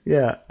sea.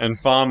 Yeah. And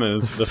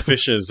farmers, the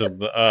fishers of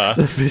the earth.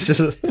 The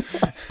fishes.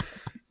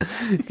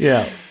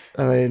 Yeah.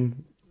 I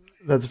mean,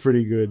 that's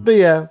pretty good. But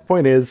yeah,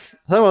 point is,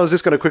 something I was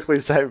just going to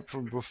quickly say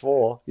from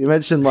before. You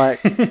mentioned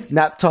like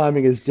nap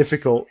timing is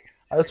difficult.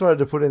 I just wanted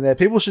to put in there,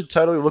 people should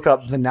totally look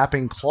up the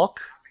napping clock.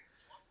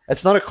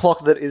 It's not a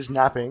clock that is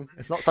napping.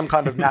 It's not some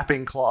kind of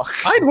napping clock.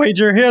 I'd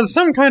wager here's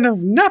some kind of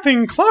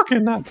napping clock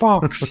in that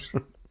box.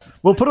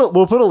 We'll put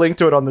a link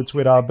to it on the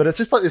Twitter, but it's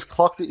just like this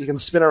clock that you can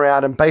spin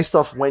around, and based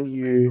off when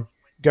you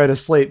go to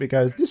sleep, it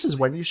goes, this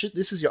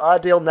is your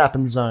ideal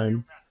napping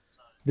zone.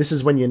 This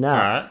is when you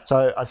nap. Right.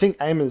 So I think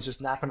Eamon's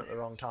just napping at the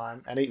wrong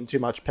time and eating too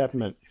much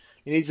peppermint.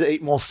 He needs to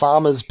eat more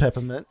farmer's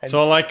peppermint.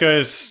 So like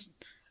goes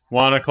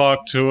 1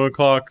 o'clock, 2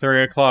 o'clock,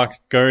 3 o'clock,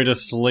 go to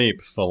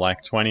sleep for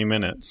like 20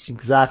 minutes.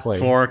 Exactly.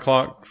 4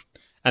 o'clock.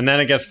 And then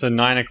it gets to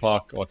 9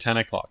 o'clock or 10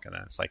 o'clock. And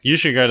then it's like, you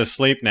should go to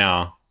sleep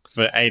now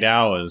for 8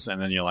 hours.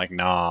 And then you're like,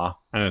 nah.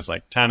 And it's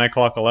like 10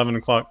 o'clock, 11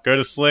 o'clock, go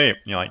to sleep.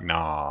 And you're like,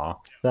 nah.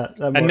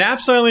 A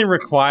nap's only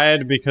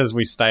required because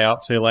we stay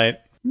up too late.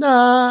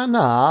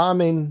 Nah. I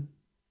mean,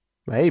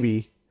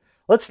 maybe.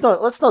 Let's not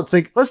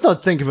think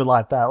of it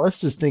like that.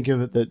 Let's just think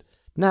of it that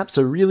naps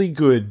are really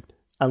good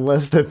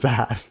unless they're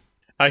bad.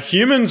 Are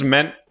humans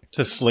meant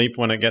to sleep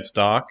when it gets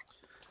dark?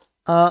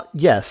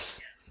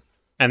 Yes.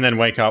 And then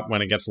wake up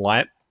when it gets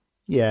light?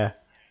 Yeah.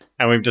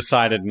 And we've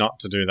decided not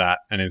to do that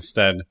and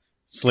instead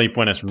sleep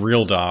when it's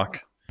real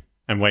dark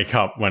and wake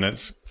up when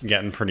it's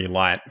getting pretty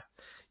light.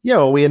 Yeah,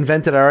 well, we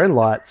invented our own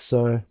lights,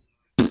 so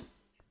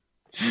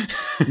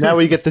now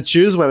we get to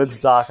choose when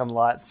it's dark and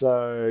light,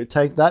 so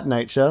take that,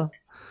 nature.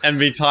 And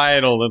be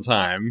tired all the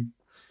time.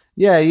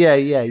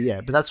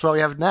 Yeah. But that's why we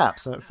have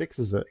naps, and it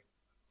fixes it.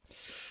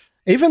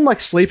 Even like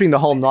sleeping the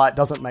whole night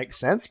doesn't make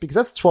sense because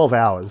that's 12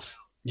 hours.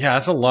 Yeah,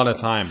 that's a lot of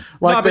time.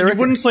 Like, no, but you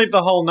wouldn't sleep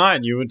the whole night.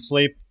 You would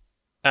sleep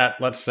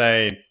at, let's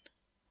say,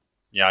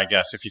 yeah, I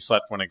guess if you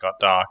slept when it got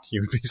dark,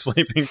 you would be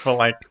sleeping for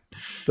like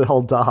the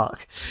whole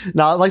dark.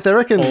 No, like they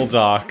reckon all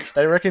dark.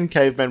 They reckon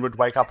cavemen would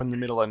wake up in the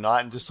middle of the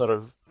night and just sort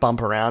of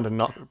bump around and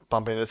not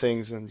bump into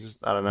things and just,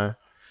 I don't know.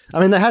 I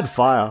mean, they had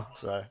fire,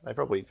 so they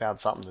probably found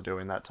something to do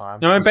in that time.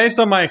 No, based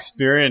on my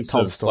experience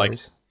of stories. Like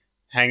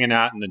hanging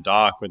out in the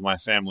dark with my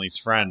family's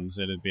friends,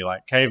 it'd be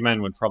like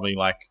cavemen would probably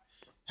like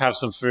have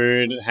some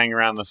food, hang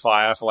around the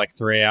fire for like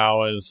 3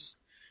 hours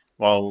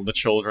while the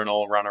children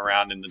all run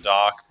around in the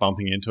dark,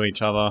 bumping into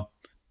each other.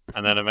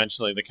 And then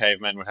eventually the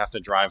cavemen would have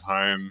to drive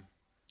home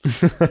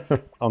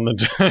on the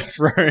dirt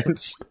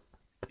roads.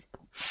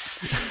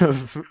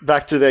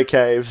 Back to their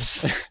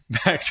caves.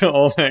 Back to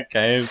all their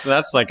caves.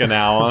 That's like an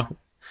hour.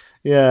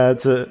 Yeah,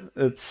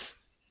 it's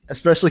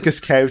especially because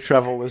cave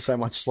travel was so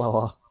much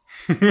slower.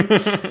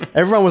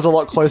 Everyone was a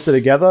lot closer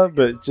together,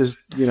 but just,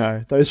 you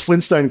know, those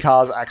Flintstone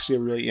cars actually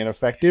are really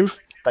ineffective.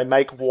 They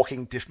make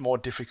walking more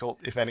difficult,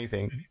 if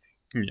anything.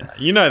 Yeah,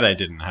 you know they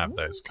didn't have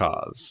those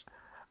cars.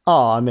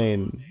 Oh, I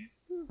mean,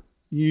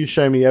 you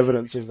show me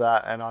evidence of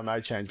that and I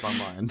may change my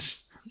mind.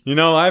 You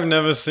know, I've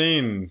never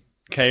seen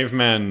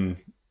cavemen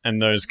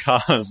and those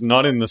cars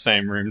not in the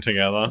same room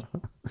together.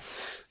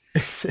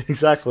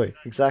 Exactly.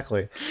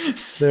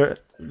 They're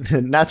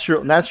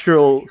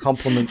natural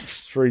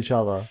complements for each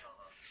other.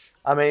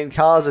 I mean,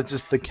 cars are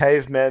just the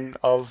cavemen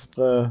of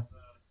the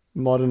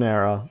modern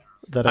era.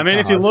 I mean,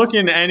 if you look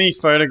in any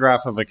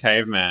photograph of a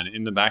caveman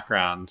in the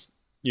background,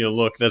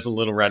 there's a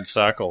little red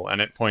circle and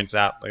it points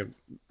out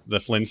the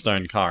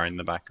Flintstone car in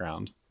the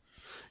background.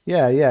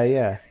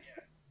 Yeah.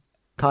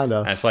 Kind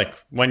of. It's like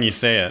when you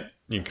see it,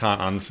 you can't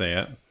unsee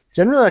it.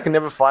 Generally, I can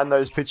never find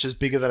those pictures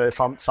bigger than a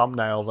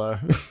thumbnail, though.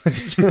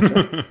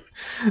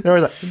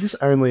 This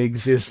only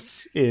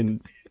exists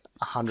in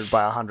 100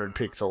 by 100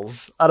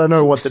 pixels. I don't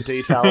know what the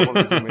details on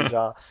this image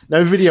are.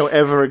 No video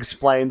ever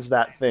explains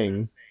that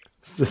thing.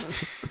 It's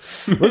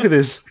just look at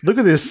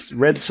this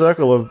red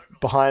circle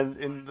behind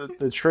in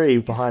the tree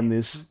behind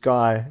this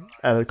guy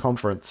at a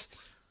conference.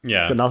 Yeah,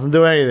 it's got nothing to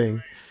do with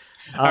anything.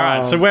 All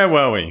right, so where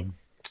were we?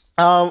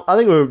 I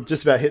think we were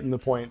just about hitting the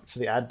point for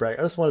the ad break.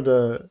 I just wanted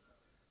to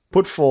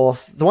put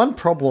forth the one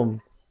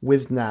problem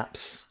with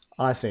naps,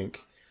 I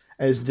think,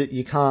 is that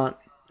you can't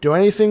do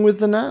anything with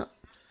the nap.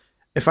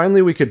 If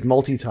only we could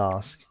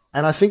multitask.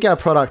 And I think our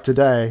product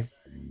today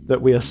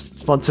that we are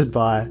sponsored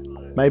by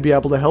may be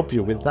able to help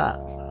you with that.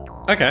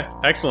 Okay,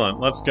 excellent.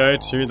 Let's go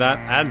to that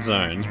ad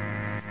zone.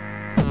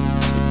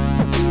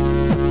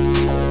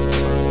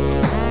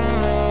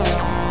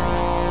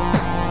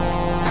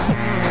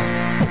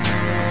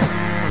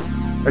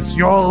 It's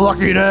your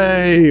lucky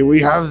day. We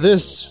have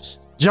this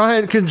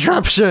giant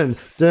contraption.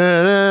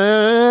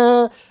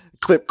 Da-da-da.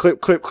 Clip,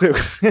 clip, clip, clip.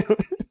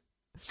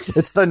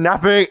 It's the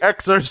napping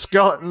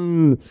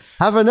exoskeleton.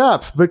 Have a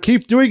nap, but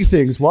keep doing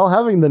things while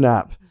having the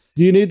nap.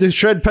 Do you need to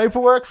shred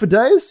paperwork for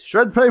days?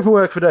 Shred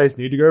paperwork for days.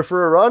 Need to go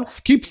for a run?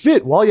 Keep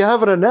fit while you're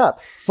having a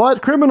nap.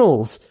 Fight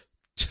criminals.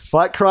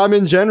 Fight crime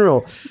in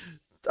general.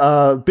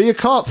 Be a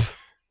cop.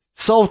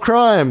 Solve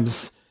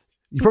crimes.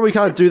 You probably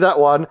can't do that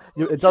one.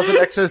 It doesn't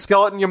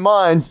exoskeleton your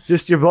mind,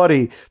 just your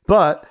body.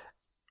 But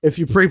if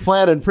you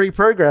pre-plan and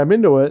pre-program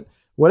into it,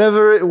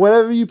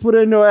 whatever you put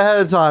into it ahead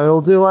of time,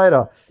 it'll do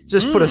later.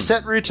 Just put a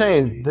set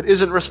routine that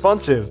isn't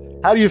responsive.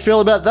 How do you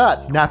feel about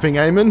that, napping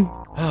Eamon?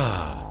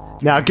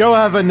 Now go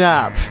have a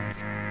nap.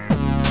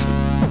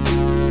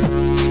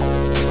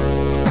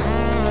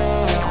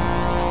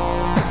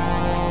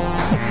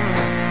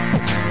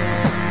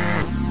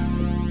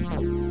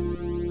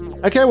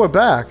 Okay, we're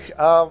back.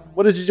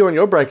 What did you do on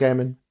your break,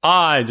 Eamon?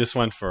 I just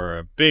went for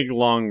a big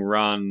long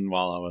run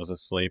while I was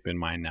asleep in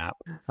my nap.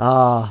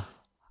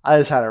 I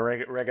just had a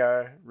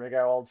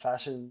rego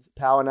old-fashioned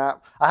power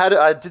nap.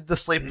 I did the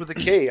sleep with the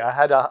key. I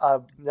had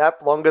a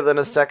nap longer than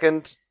a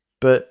second,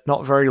 but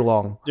not very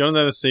long. Do you want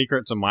to know the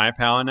secret to my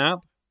power nap?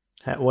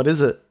 What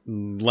is it?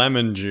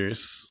 Lemon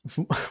juice.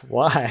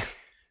 Why?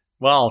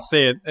 Well,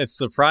 see, it's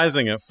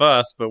surprising at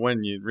first, but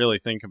when you really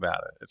think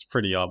about it, it's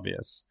pretty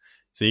obvious.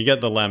 So you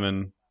get the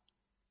lemon,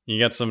 you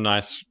get some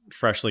nice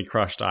freshly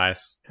crushed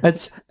ice.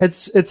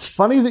 It's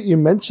funny that you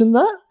mentioned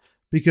that,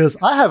 because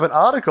I have an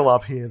article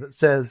up here that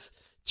says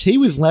tea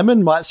with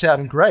lemon might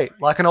sound great,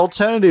 like an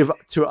alternative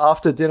to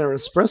after dinner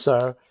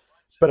espresso,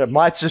 but it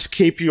might just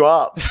keep you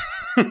up.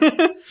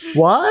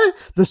 Why?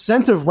 The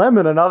scent of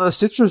lemon and other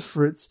citrus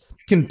fruits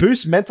can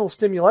boost mental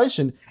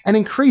stimulation and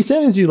increase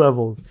energy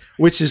levels,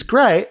 which is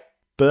great,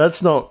 but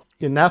that's not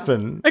your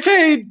napping.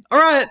 Okay, all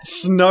right,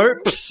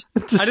 Snopes.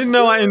 I didn't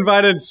know I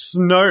invited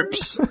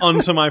Snopes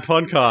onto my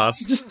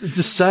podcast.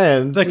 Just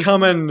saying. To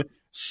come and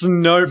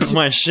Snope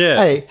my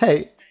shit.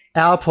 Hey,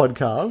 our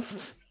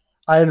podcast.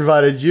 I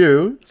invited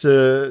you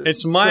to...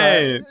 It's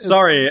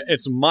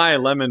my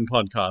lemon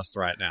podcast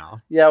right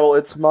now. Yeah, well,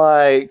 it's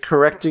my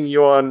correcting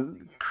you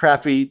on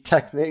crappy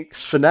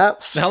techniques for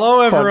naps.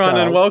 Hello, everyone,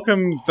 and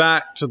welcome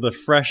back to the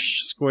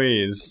Fresh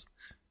Squeeze.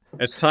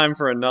 It's time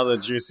for another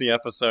juicy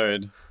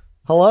episode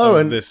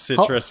of this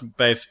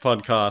citrus-based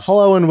podcast.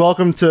 Hello, and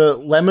welcome to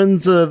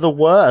Lemons Are the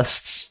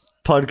Worst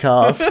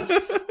podcast.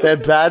 They're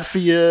bad for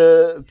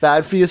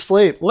your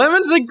sleep.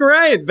 Lemons are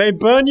great. They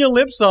burn your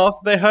lips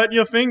off. They hurt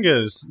your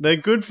fingers. They're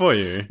good for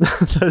you.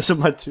 Those are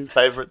my two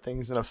favorite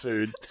things in a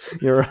food.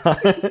 You're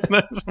right.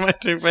 Those are my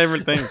two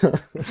favorite things.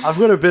 I've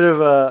got a bit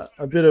of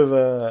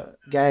a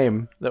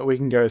game that we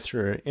can go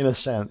through, in a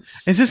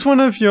sense. Is this one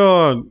of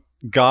your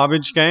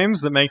garbage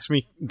games that makes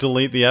me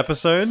delete the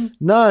episode?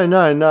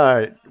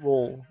 No.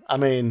 Well, I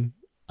mean,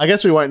 I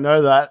guess we won't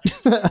know that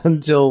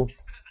until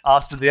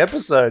after the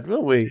episode,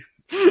 will we?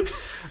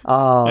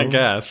 I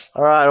guess.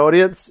 All right,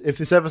 audience. If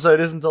this episode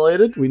isn't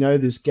deleted, we know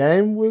this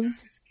game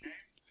was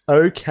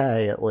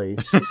okay, at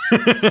least.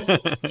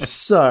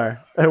 So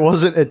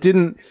it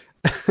didn't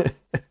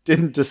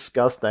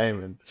disgust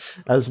Eamon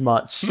as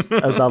much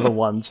as other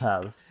ones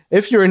have.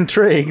 If you're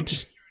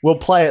intrigued, we'll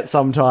play it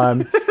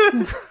sometime.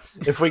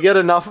 If we get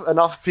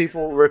enough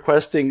people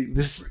requesting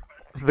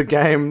the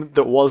game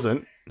that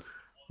wasn't,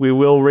 we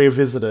will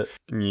revisit it.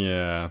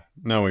 Yeah.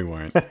 No, we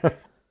won't.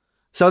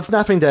 So it's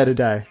napping day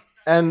today.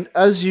 And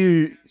as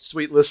you,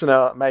 sweet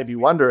listener, may be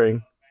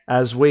wondering,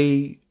 as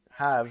we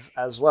have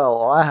as well,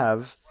 or I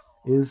have,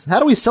 is how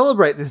do we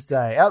celebrate this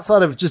day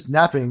outside of just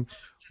napping?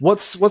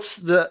 What's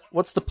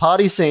the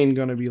party scene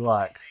going to be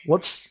like?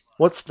 What's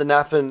the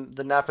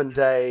napping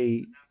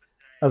day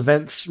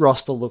events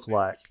roster look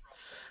like?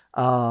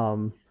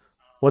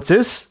 What's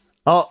this?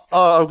 Oh,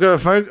 I've got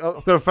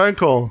a phone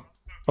call.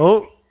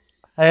 Oh,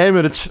 hey,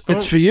 Eamon,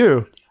 it's for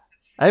you.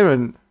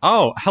 Eamon.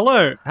 Oh,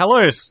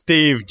 hello,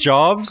 Steve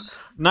Jobs.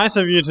 Nice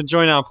of you to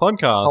join our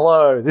podcast.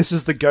 Hello, this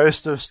is the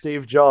ghost of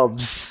Steve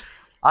Jobs.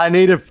 I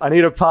need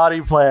a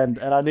party planned,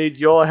 and I need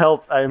your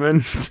help,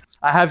 Eamon.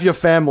 I have your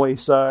family,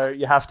 so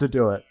you have to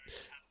do it.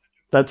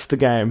 That's the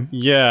game.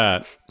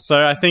 Yeah.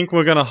 So I think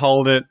we're going to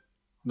hold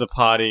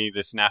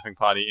this napping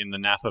party in the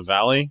Napa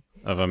Valley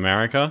of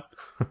America.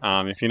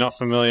 If you're not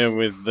familiar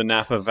with the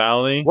Napa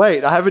Valley.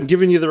 Wait, I haven't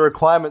given you the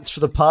requirements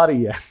for the party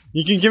yet.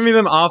 You can give me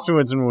them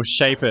afterwards and we'll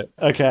shape it.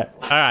 Okay.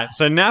 All right.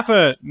 So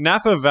Napa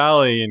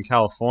Valley in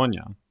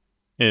California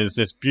is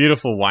this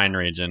beautiful wine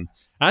region.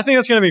 And I think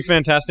that's going to be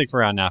fantastic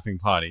for our napping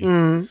party.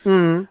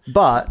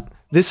 But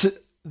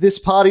this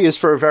party is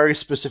for a very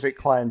specific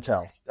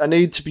clientele. I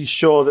need to be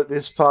sure that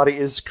this party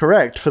is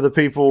correct for the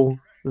people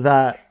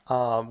that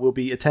will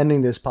be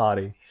attending this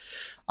party.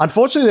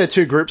 Unfortunately, there are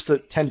two groups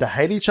that tend to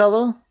hate each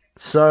other.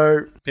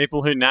 So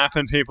people who nap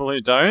and people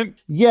who don't?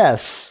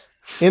 Yes,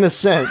 in a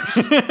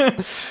sense.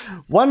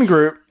 One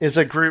group is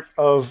a group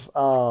of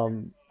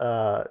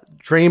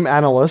dream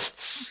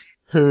analysts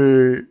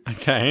who...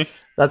 Okay.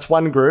 That's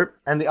one group.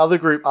 And the other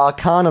group are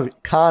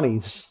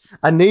carnies.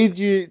 I need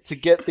you to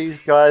get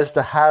these guys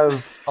to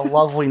have a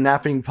lovely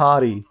napping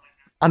party.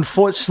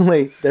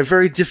 Unfortunately, they're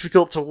very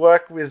difficult to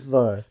work with,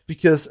 though,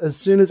 because as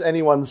soon as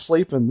anyone's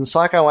sleeping, the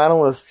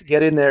psychoanalysts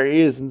get in their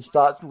ears and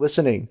start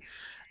listening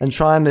and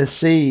trying to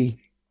see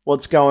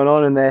what's going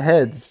on in their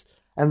heads.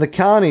 And the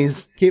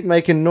carnies keep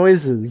making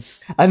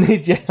noises. I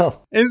need your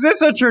help. Is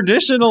this a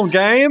traditional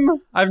game?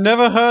 I've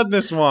never heard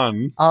this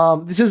one.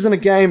 This isn't a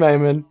game,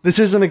 Eamon. This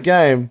isn't a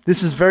game.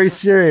 This is very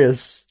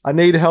serious. I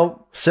need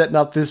help setting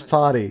up this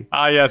party.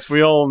 Yes,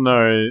 we all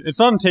know. It's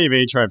on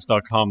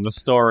tvtropes.com, the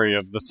story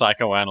of the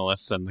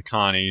psychoanalysts and the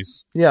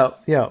carnies. Yeah.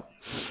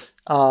 It's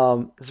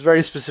a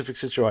very specific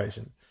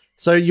situation.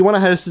 So you want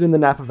to host it in the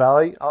Napa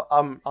Valley?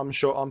 I'm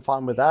sure I'm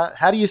fine with that.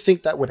 How do you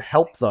think that would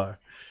help, though?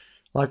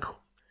 Like...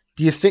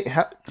 Do you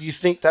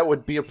think that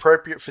would be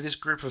appropriate for this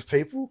group of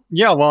people?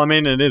 Yeah, well, I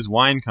mean, it is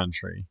wine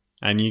country,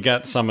 and you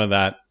get some of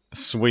that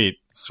sweet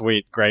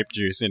grape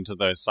juice into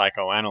those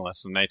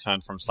psychoanalysts, and they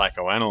turn from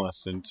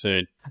psychoanalysts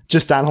into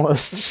just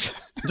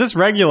analysts, just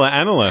regular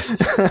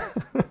analysts,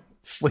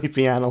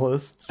 sleepy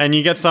analysts, and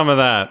you get some of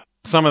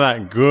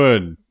that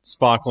good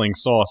sparkling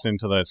sauce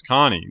into those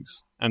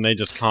carnies. And they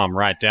just calm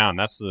right down.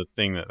 That's the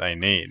thing that they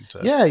need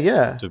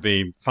to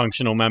be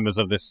functional members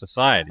of this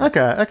society.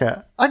 Okay.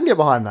 I can get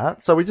behind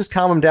that. So we just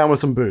calm them down with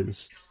some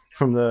booze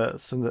from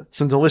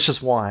some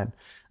delicious wine.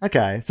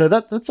 Okay, so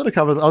that sort of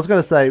covers. I was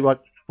going to say, like,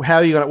 how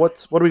are you going to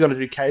what are we going to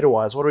do cater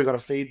wise? What are we going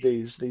to feed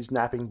these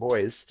napping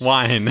boys?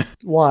 Wine.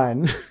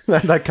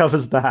 that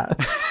covers that.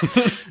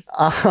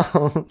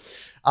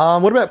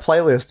 What about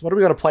playlist? What are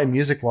we going to play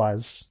music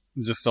wise?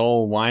 Just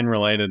all wine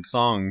related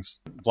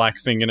songs. Black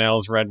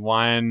Fingernails, Red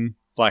Wine.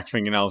 Black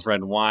Fingernails,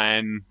 Red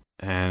Wine,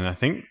 and I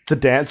think... The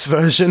dance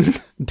version?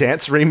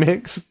 Dance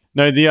remix?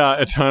 No, the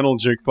Eternal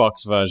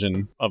Jukebox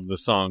version of the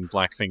song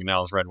Black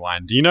Fingernails, Red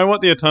Wine. Do you know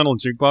what the Eternal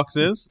Jukebox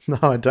is? No,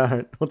 I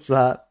don't. What's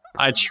that?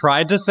 I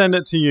tried to send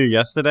it to you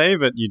yesterday,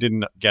 but you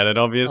didn't get it,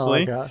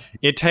 obviously. Oh, okay.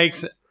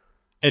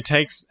 It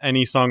takes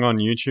any song on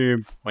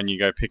YouTube, when you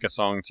go pick a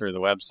song through the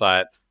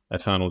website,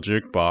 Eternal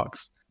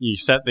Jukebox, you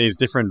set these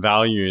different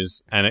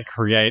values, and it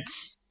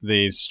creates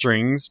these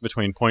strings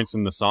between points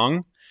in the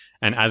song.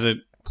 And as it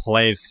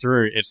plays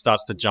through, it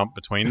starts to jump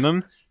between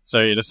them.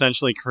 So it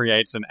essentially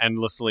creates an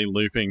endlessly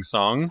looping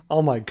song.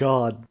 Oh my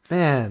god.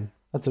 Man,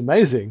 that's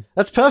amazing.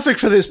 That's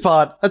perfect for this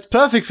part. That's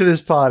perfect for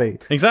this party.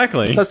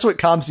 Exactly. That's what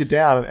calms you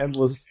down, an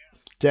endless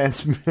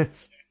dance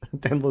mist,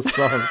 endless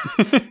song.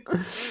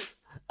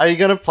 Are you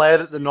going to play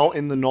it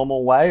in the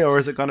normal way, or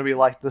is it going to be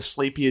like the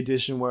sleepy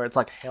edition where it's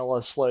like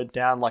hella slowed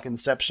down, like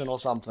Inception or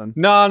something?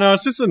 No,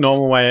 it's just the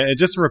normal way. It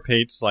just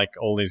repeats like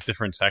all these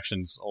different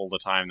sections all the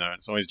time, though.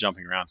 It's always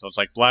jumping around. So it's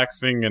like black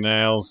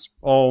fingernails,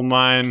 all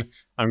mine.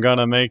 I'm going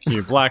to make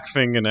you black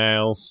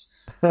fingernails.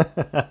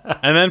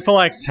 And then for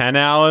like 10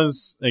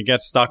 hours, it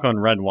gets stuck on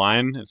red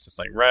wine. It's just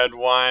like red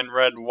wine,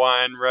 red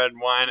wine, red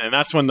wine. And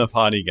that's when the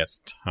party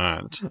gets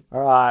turned.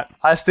 All right.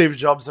 I, Steve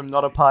Jobs, am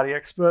not a party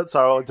expert, so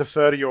I'll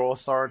defer to your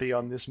authority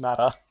on this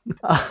matter.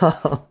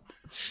 How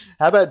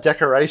about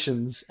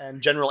decorations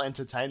and general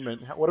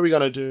entertainment? What are we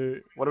going to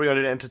do? What are we going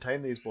to do to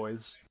entertain these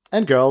boys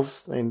and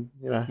girls? I mean,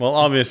 you know. Well,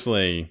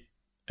 obviously,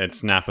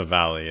 it's Napa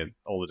Valley.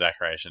 All the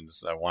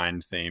decorations are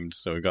wine themed.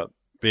 So we've got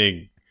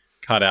big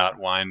cutout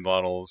wine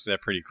bottles. They're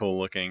pretty cool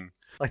looking.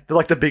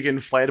 Like the big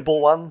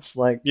inflatable ones?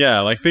 Like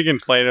big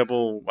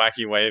inflatable,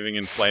 wacky waving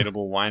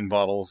inflatable wine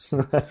bottles.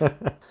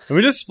 And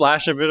we just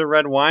splash a bit of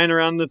red wine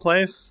around the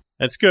place.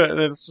 It's good.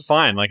 It's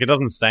fine. Like, it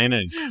doesn't stain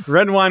any.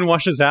 Red wine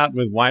washes out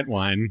with white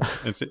wine.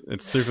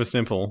 It's super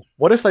simple.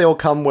 What if they all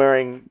come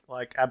wearing,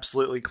 like,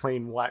 absolutely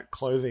clean white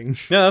clothing?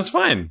 Yeah, that's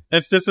fine.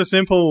 It's just a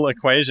simple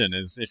equation.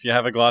 Is if you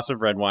have a glass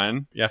of red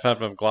wine, you have to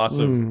have a glass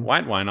of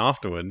white wine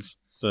afterwards.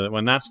 So that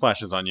when that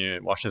splashes on you,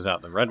 it washes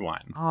out the red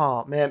wine.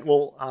 Oh, man.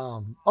 Well,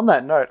 on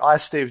that note, I,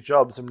 Steve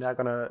Jobs, am now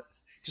going to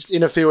just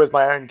interfere with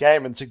my own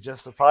game and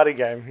suggest a party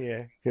game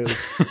here,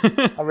 because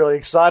I'm really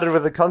excited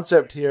with the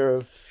concept here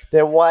of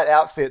their white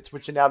outfits,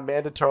 which are now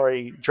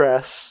mandatory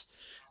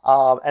dress,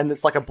 and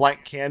it's like a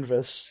blank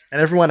canvas,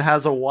 and everyone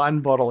has a wine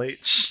bottle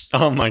each.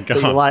 Oh my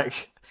god!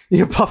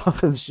 You pop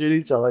up and shoot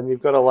each other, and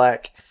you've got to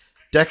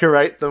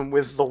decorate them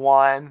with the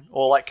wine,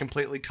 or like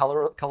completely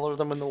color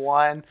them in the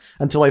wine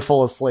until they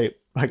fall asleep.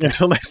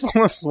 Until they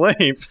fall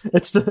asleep.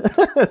 It's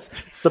the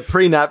it's the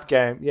pre-nap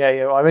game.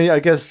 Yeah. I mean, I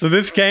guess. So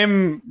this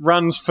game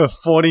runs for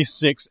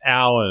 46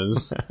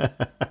 hours.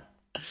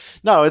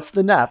 No, it's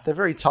the nap. They're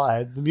very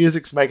tired. The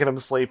music's making them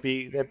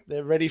sleepy.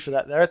 They're ready for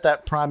that. They're at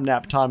that prime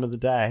nap time of the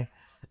day.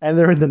 And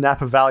they're in the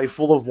Napa Valley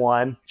full of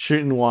wine,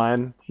 shooting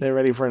wine. They're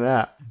ready for a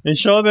nap. You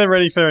sure they're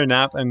ready for a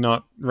nap and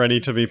not ready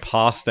to be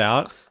passed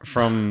out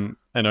from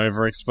an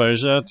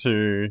overexposure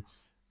to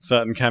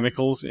certain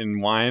chemicals in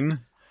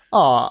wine?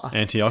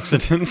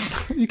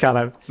 Antioxidants. You can't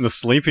have... The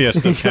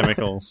sleepiest of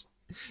chemicals.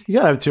 You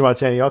can't have too much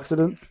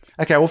antioxidants.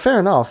 Okay, well, fair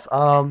enough.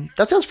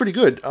 That sounds pretty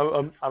good.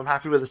 I'm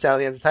happy with the sound of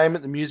the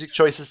entertainment. The music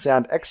choices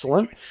sound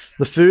excellent.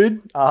 The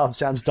food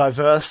sounds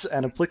diverse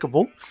and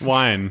applicable.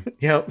 Wine.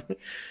 Yep.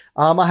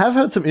 I have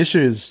heard some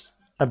issues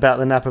about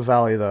the Napa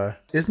Valley, though.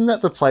 Isn't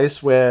that the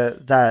place where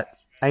that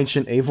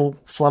ancient evil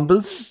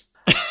slumbers?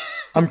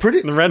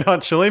 The Red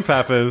Hot Chili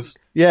Peppers.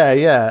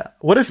 Yeah.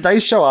 What if they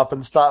show up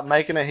and start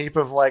making a heap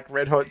of, like,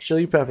 Red Hot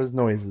Chili Peppers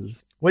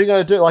noises? What are you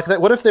going to do? Like,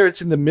 what if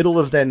it's in the middle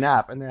of their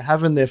nap and they're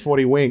having their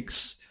 40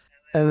 winks,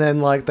 and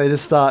then, like, they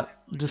just start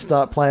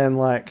playing,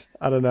 like,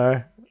 I don't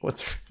know,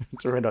 what's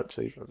a Red Hot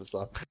Chili Peppers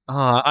song?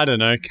 I don't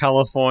know,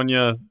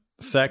 California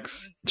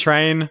Sex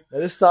Train.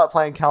 They just start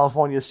playing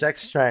California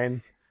Sex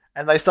Train,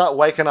 and they start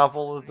waking up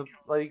all of the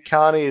bloody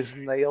carnies,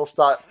 and they all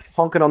start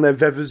honking on their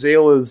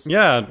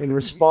vuvuzelas in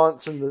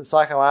response, and the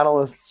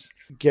psychoanalysts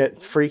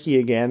get freaky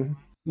again.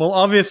 Well,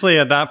 obviously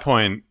at that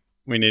point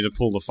we need to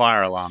pull the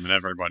fire alarm and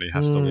everybody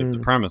has to leave the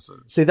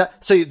premises. See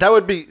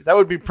that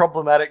would be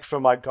problematic for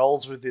my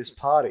goals with this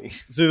party.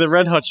 See, the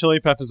Red Hot Chili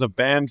Peppers are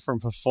banned from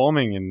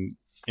performing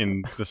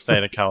in the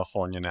state of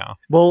California now.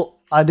 Well,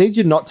 I need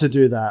you not to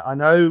do that. I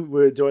know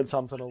we're doing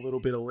something a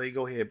little bit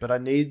illegal here, but I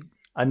need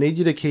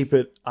you to keep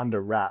it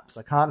under wraps.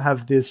 I can't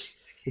have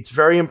this. It's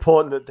very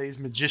important that these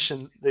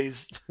magicians,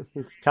 these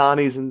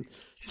carnies and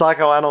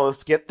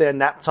psychoanalysts get their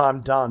nap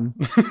time done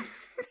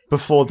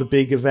before the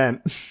big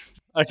event.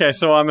 Okay,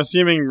 so I'm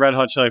assuming Red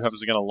Hot Chili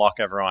Peppers are going to lock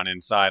everyone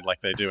inside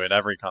like they do at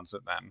every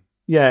concert then.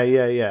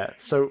 Yeah.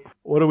 So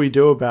what do we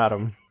do about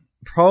them?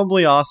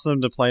 Probably ask them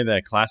to play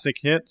their classic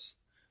hits,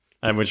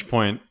 at which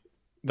point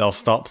they'll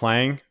stop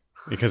playing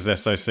because they're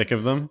so sick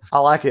of them. I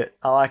like it.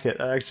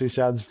 That actually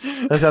sounds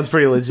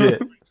pretty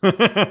legit.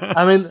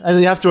 I mean, and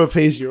you have to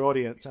appease your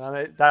audience,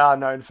 and they are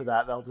known for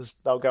that.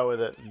 They'll go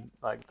with it, and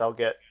like they'll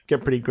get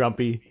pretty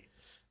grumpy.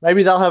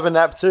 Maybe they'll have a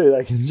nap too.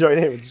 They can join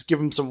in. Just give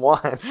them some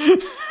wine.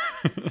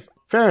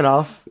 Fair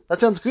enough. That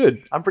sounds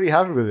good. I'm pretty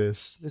happy with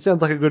this. This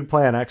sounds like a good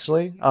plan,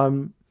 actually.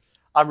 I'm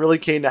really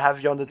keen to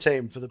have you on the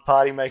team for the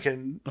party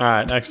making. All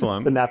right,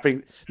 excellent. The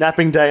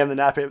napping day in the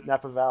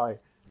Napa Valley.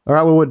 All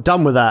right, well, we're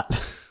done with that.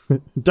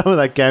 Done with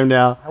that game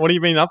now. What have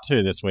you been up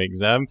to this week,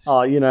 Zeb?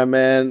 Oh,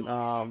 man,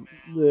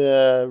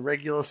 the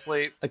regular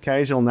sleep,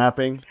 occasional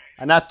napping.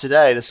 I napped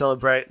today to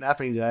celebrate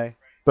napping day,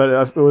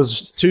 but it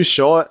was too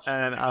short,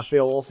 and I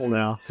feel awful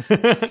now.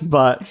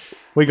 But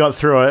we got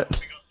through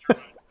it.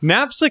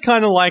 Naps are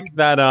kind of like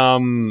that.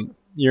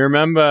 You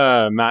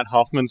remember Matt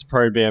Hoffman's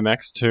Pro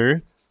BMX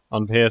 2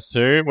 on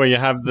PS2, where you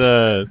have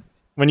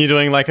when you're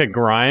doing like a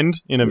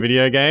grind in a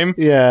video game,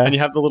 and you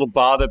have the little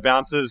bar that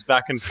bounces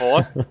back and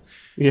forth.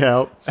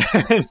 Yeah.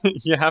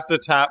 You have to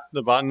tap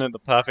the button at the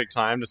perfect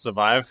time to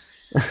survive.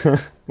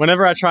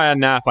 Whenever I try a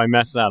nap, I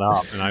mess that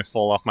up and I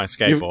fall off my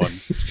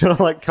skateboard. You've got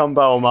to like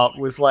combo them up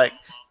with like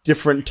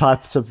different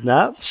types of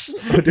naps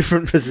or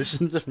different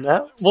positions of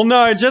naps. Well,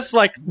 no, just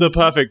like the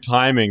perfect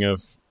timing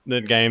of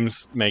that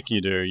games make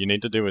you do. You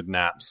need to do with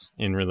naps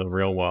in the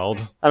real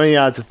world. I mean,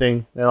 yeah, it's a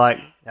thing. They're like,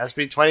 it has to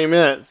be 20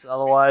 minutes.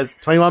 Otherwise,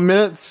 21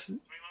 minutes,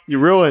 you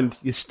ruined.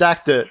 You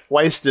stacked it.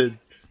 Wasted.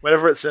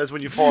 Whatever it says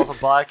when you fall off a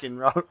bike in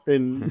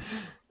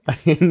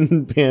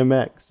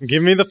BMX.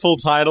 Give me the full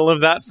title of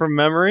that from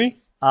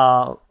memory.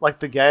 Like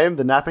the game,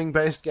 the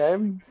napping-based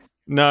game?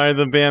 No,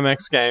 the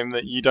BMX game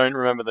that you don't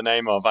remember the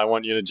name of. I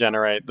want you to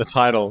generate the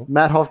title.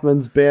 Matt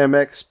Hoffman's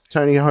BMX,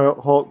 Tony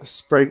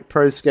Hawk's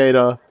Pro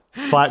Skater,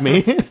 Fight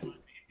Me. Do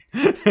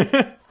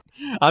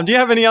you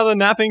have any other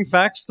napping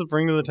facts to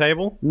bring to the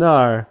table?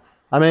 No.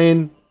 I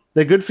mean,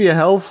 they're good for your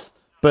health,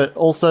 but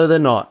also they're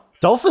not.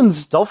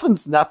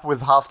 Dolphins nap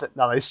with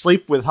they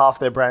sleep with half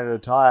their brain at a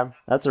time.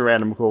 That's a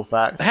random cool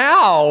fact.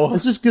 How?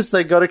 It's just because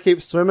they got to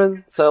keep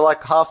swimming. So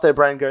like half their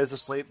brain goes to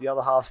sleep, the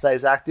other half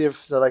stays active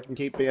so they can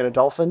keep being a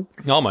dolphin.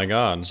 Oh my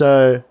God.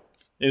 So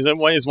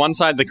is one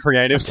side the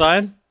creative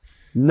side?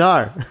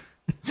 No.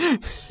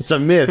 It's a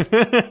myth.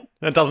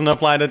 That doesn't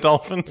apply to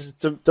dolphins.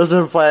 Doesn't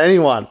apply to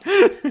anyone.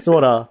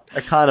 Sort of.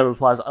 It kind of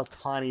applies a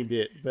tiny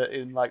bit, but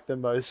in like the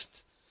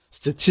most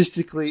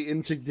statistically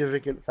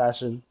insignificant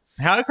fashion.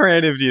 How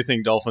creative do you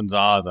think dolphins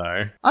are,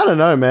 though? I don't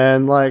know,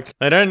 man. Like,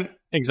 they don't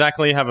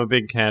exactly have a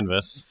big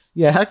canvas.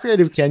 Yeah, how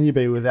creative can you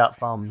be without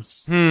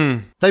thumbs?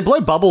 They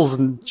blow bubbles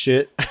and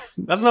shit.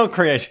 That's not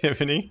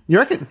creativity. You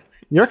reckon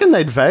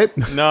they'd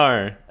vape?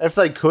 No. If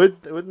they could,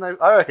 wouldn't they?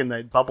 I reckon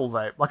they'd bubble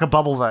vape, like a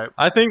bubble vape.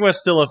 I think we're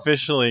still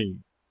officially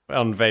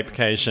on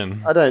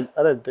vapecation. I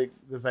don't think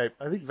the vape.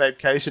 I think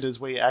vapecation is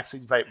where you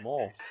actually vape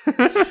more.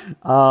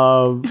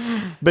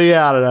 But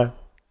yeah, I don't know.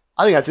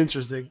 I think that's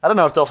interesting. I don't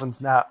know if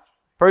dolphins nap.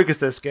 Probably because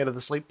they're scared of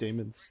the sleep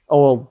demons.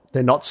 Oh, well,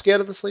 they're not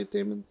scared of the sleep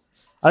demons.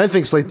 I don't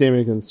think sleep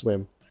demons can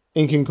swim.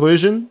 In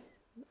conclusion,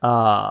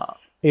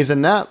 either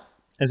nap.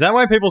 Is that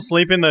why people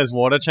sleep in those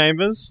water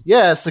chambers?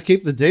 Yeah, it's to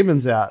keep the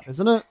demons out,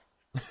 isn't it?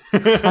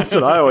 That's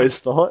what I always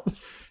thought.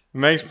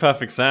 Makes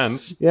perfect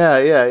sense.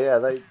 Yeah.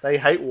 They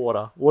hate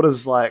water.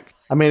 Water's like,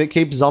 I mean, it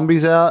keeps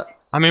zombies out.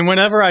 I mean,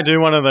 whenever I do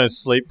one of those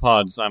sleep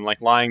pods, I'm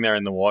like lying there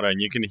in the water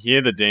and you can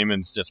hear the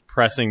demons just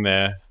pressing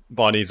their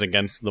bodies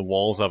against the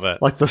walls of it.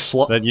 Like the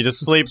slot. That you just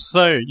sleep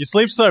so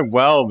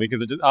well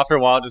because after a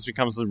while it just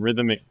becomes the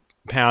rhythmic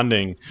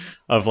pounding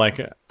of like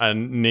a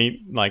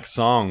neat like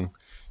song.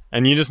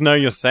 And you just know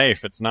you're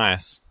safe. It's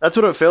nice. That's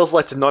what it feels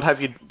like to not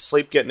have your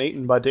sleep getting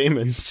eaten by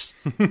demons.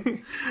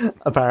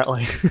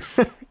 Apparently.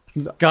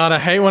 God, I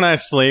hate when I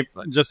sleep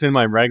just in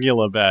my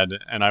regular bed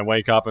and I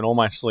wake up and all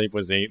my sleep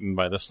was eaten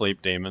by the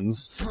sleep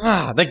demons.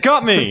 They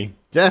got me!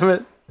 Damn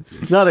it.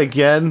 Not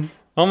again.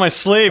 All my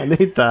sleep. I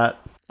need that.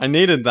 I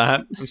needed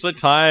that. I'm so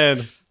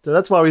tired. So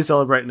that's why we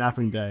celebrate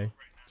Napping Day.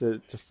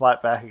 To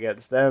fight back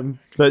against them.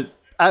 But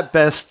at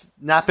best,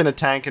 nap in a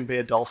tank and be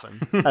a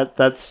dolphin.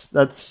 That's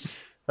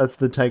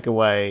the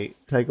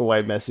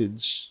takeaway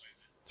message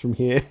from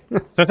here.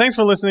 So thanks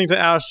for listening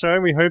to our show.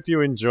 We hope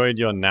you enjoyed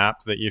your nap,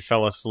 that you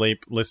fell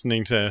asleep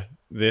listening to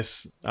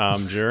this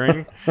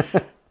during.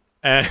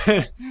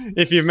 And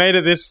if you've made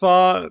it this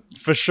far,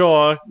 for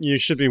sure, you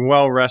should be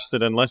well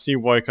rested unless you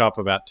woke up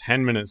about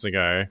 10 minutes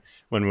ago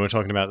when we were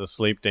talking about the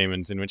sleep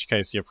demons, in which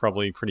case you're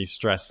probably pretty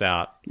stressed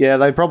out. Yeah,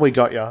 they probably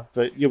got you,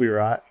 but you'll be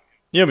right.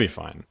 You'll be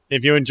fine.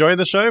 If you enjoy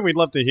the show, we'd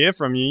love to hear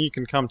from you. You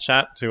can come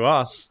chat to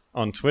us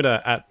on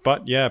Twitter at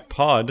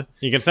ButYeahPod.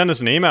 You can send us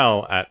an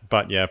email at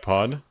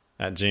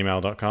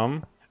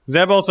butyeahpod@gmail.com.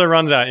 Zeb also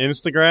runs our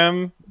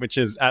Instagram, which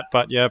is at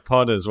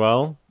ButYeahPod as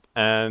well.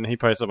 And he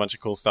posts a bunch of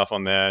cool stuff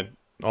on there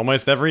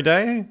almost every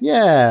day.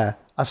 Yeah,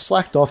 I've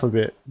slacked off a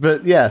bit.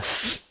 But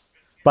yes,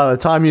 by the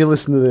time you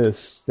listen to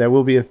this, there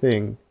will be a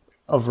thing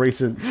of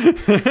recent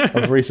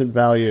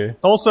value.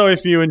 Also,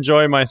 if you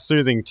enjoy my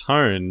soothing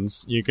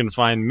tones, you can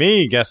find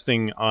me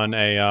guesting on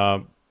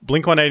a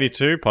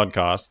Blink-182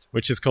 podcast,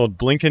 which is called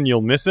Blink and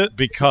You'll Miss It,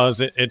 because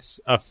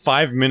it's a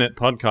 5-minute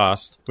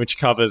podcast which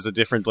covers a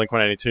different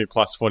Blink-182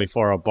 plus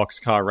 44 or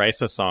Boxcar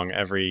Racer song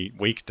every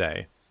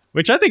weekday,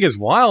 which I think is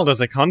wild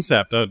as a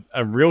concept.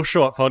 A real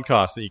short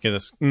podcast that you can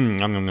just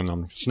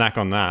snack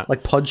on that.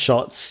 Like pod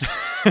shots.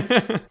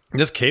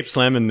 Just keep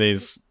slamming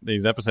these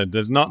episodes.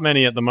 There's not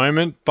many at the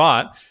moment,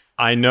 but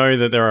I know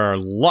that there are a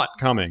lot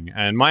coming.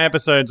 And my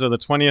episodes are the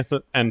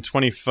 20th and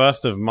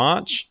 21st of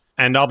March.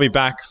 And I'll be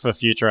back for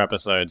future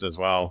episodes as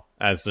well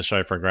as the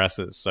show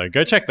progresses. So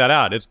go check that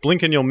out. It's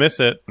Blink and You'll Miss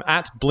It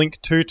at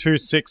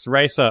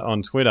Blink226Racer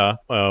on Twitter,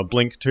 or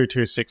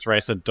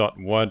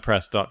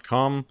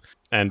blink226racer.wordpress.com,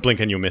 and Blink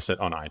and You'll Miss It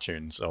on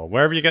iTunes or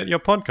wherever you get your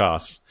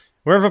podcasts.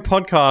 Wherever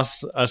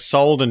podcasts are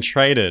sold and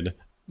traded.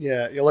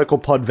 Yeah, your local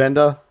pod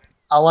vendor.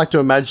 I like to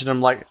imagine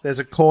them like there's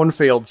a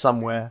cornfield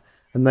somewhere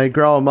and they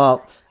grow them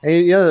up. And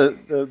you know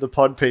the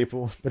pod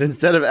people, but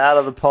instead of out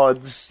of the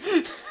pods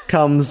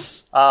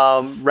comes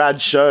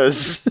rad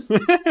shows.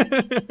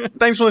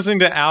 Thanks for listening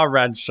to our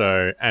rad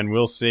show, and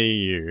we'll see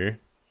you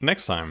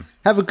next time.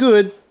 Have a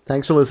good.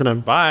 Thanks for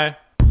listening. Bye.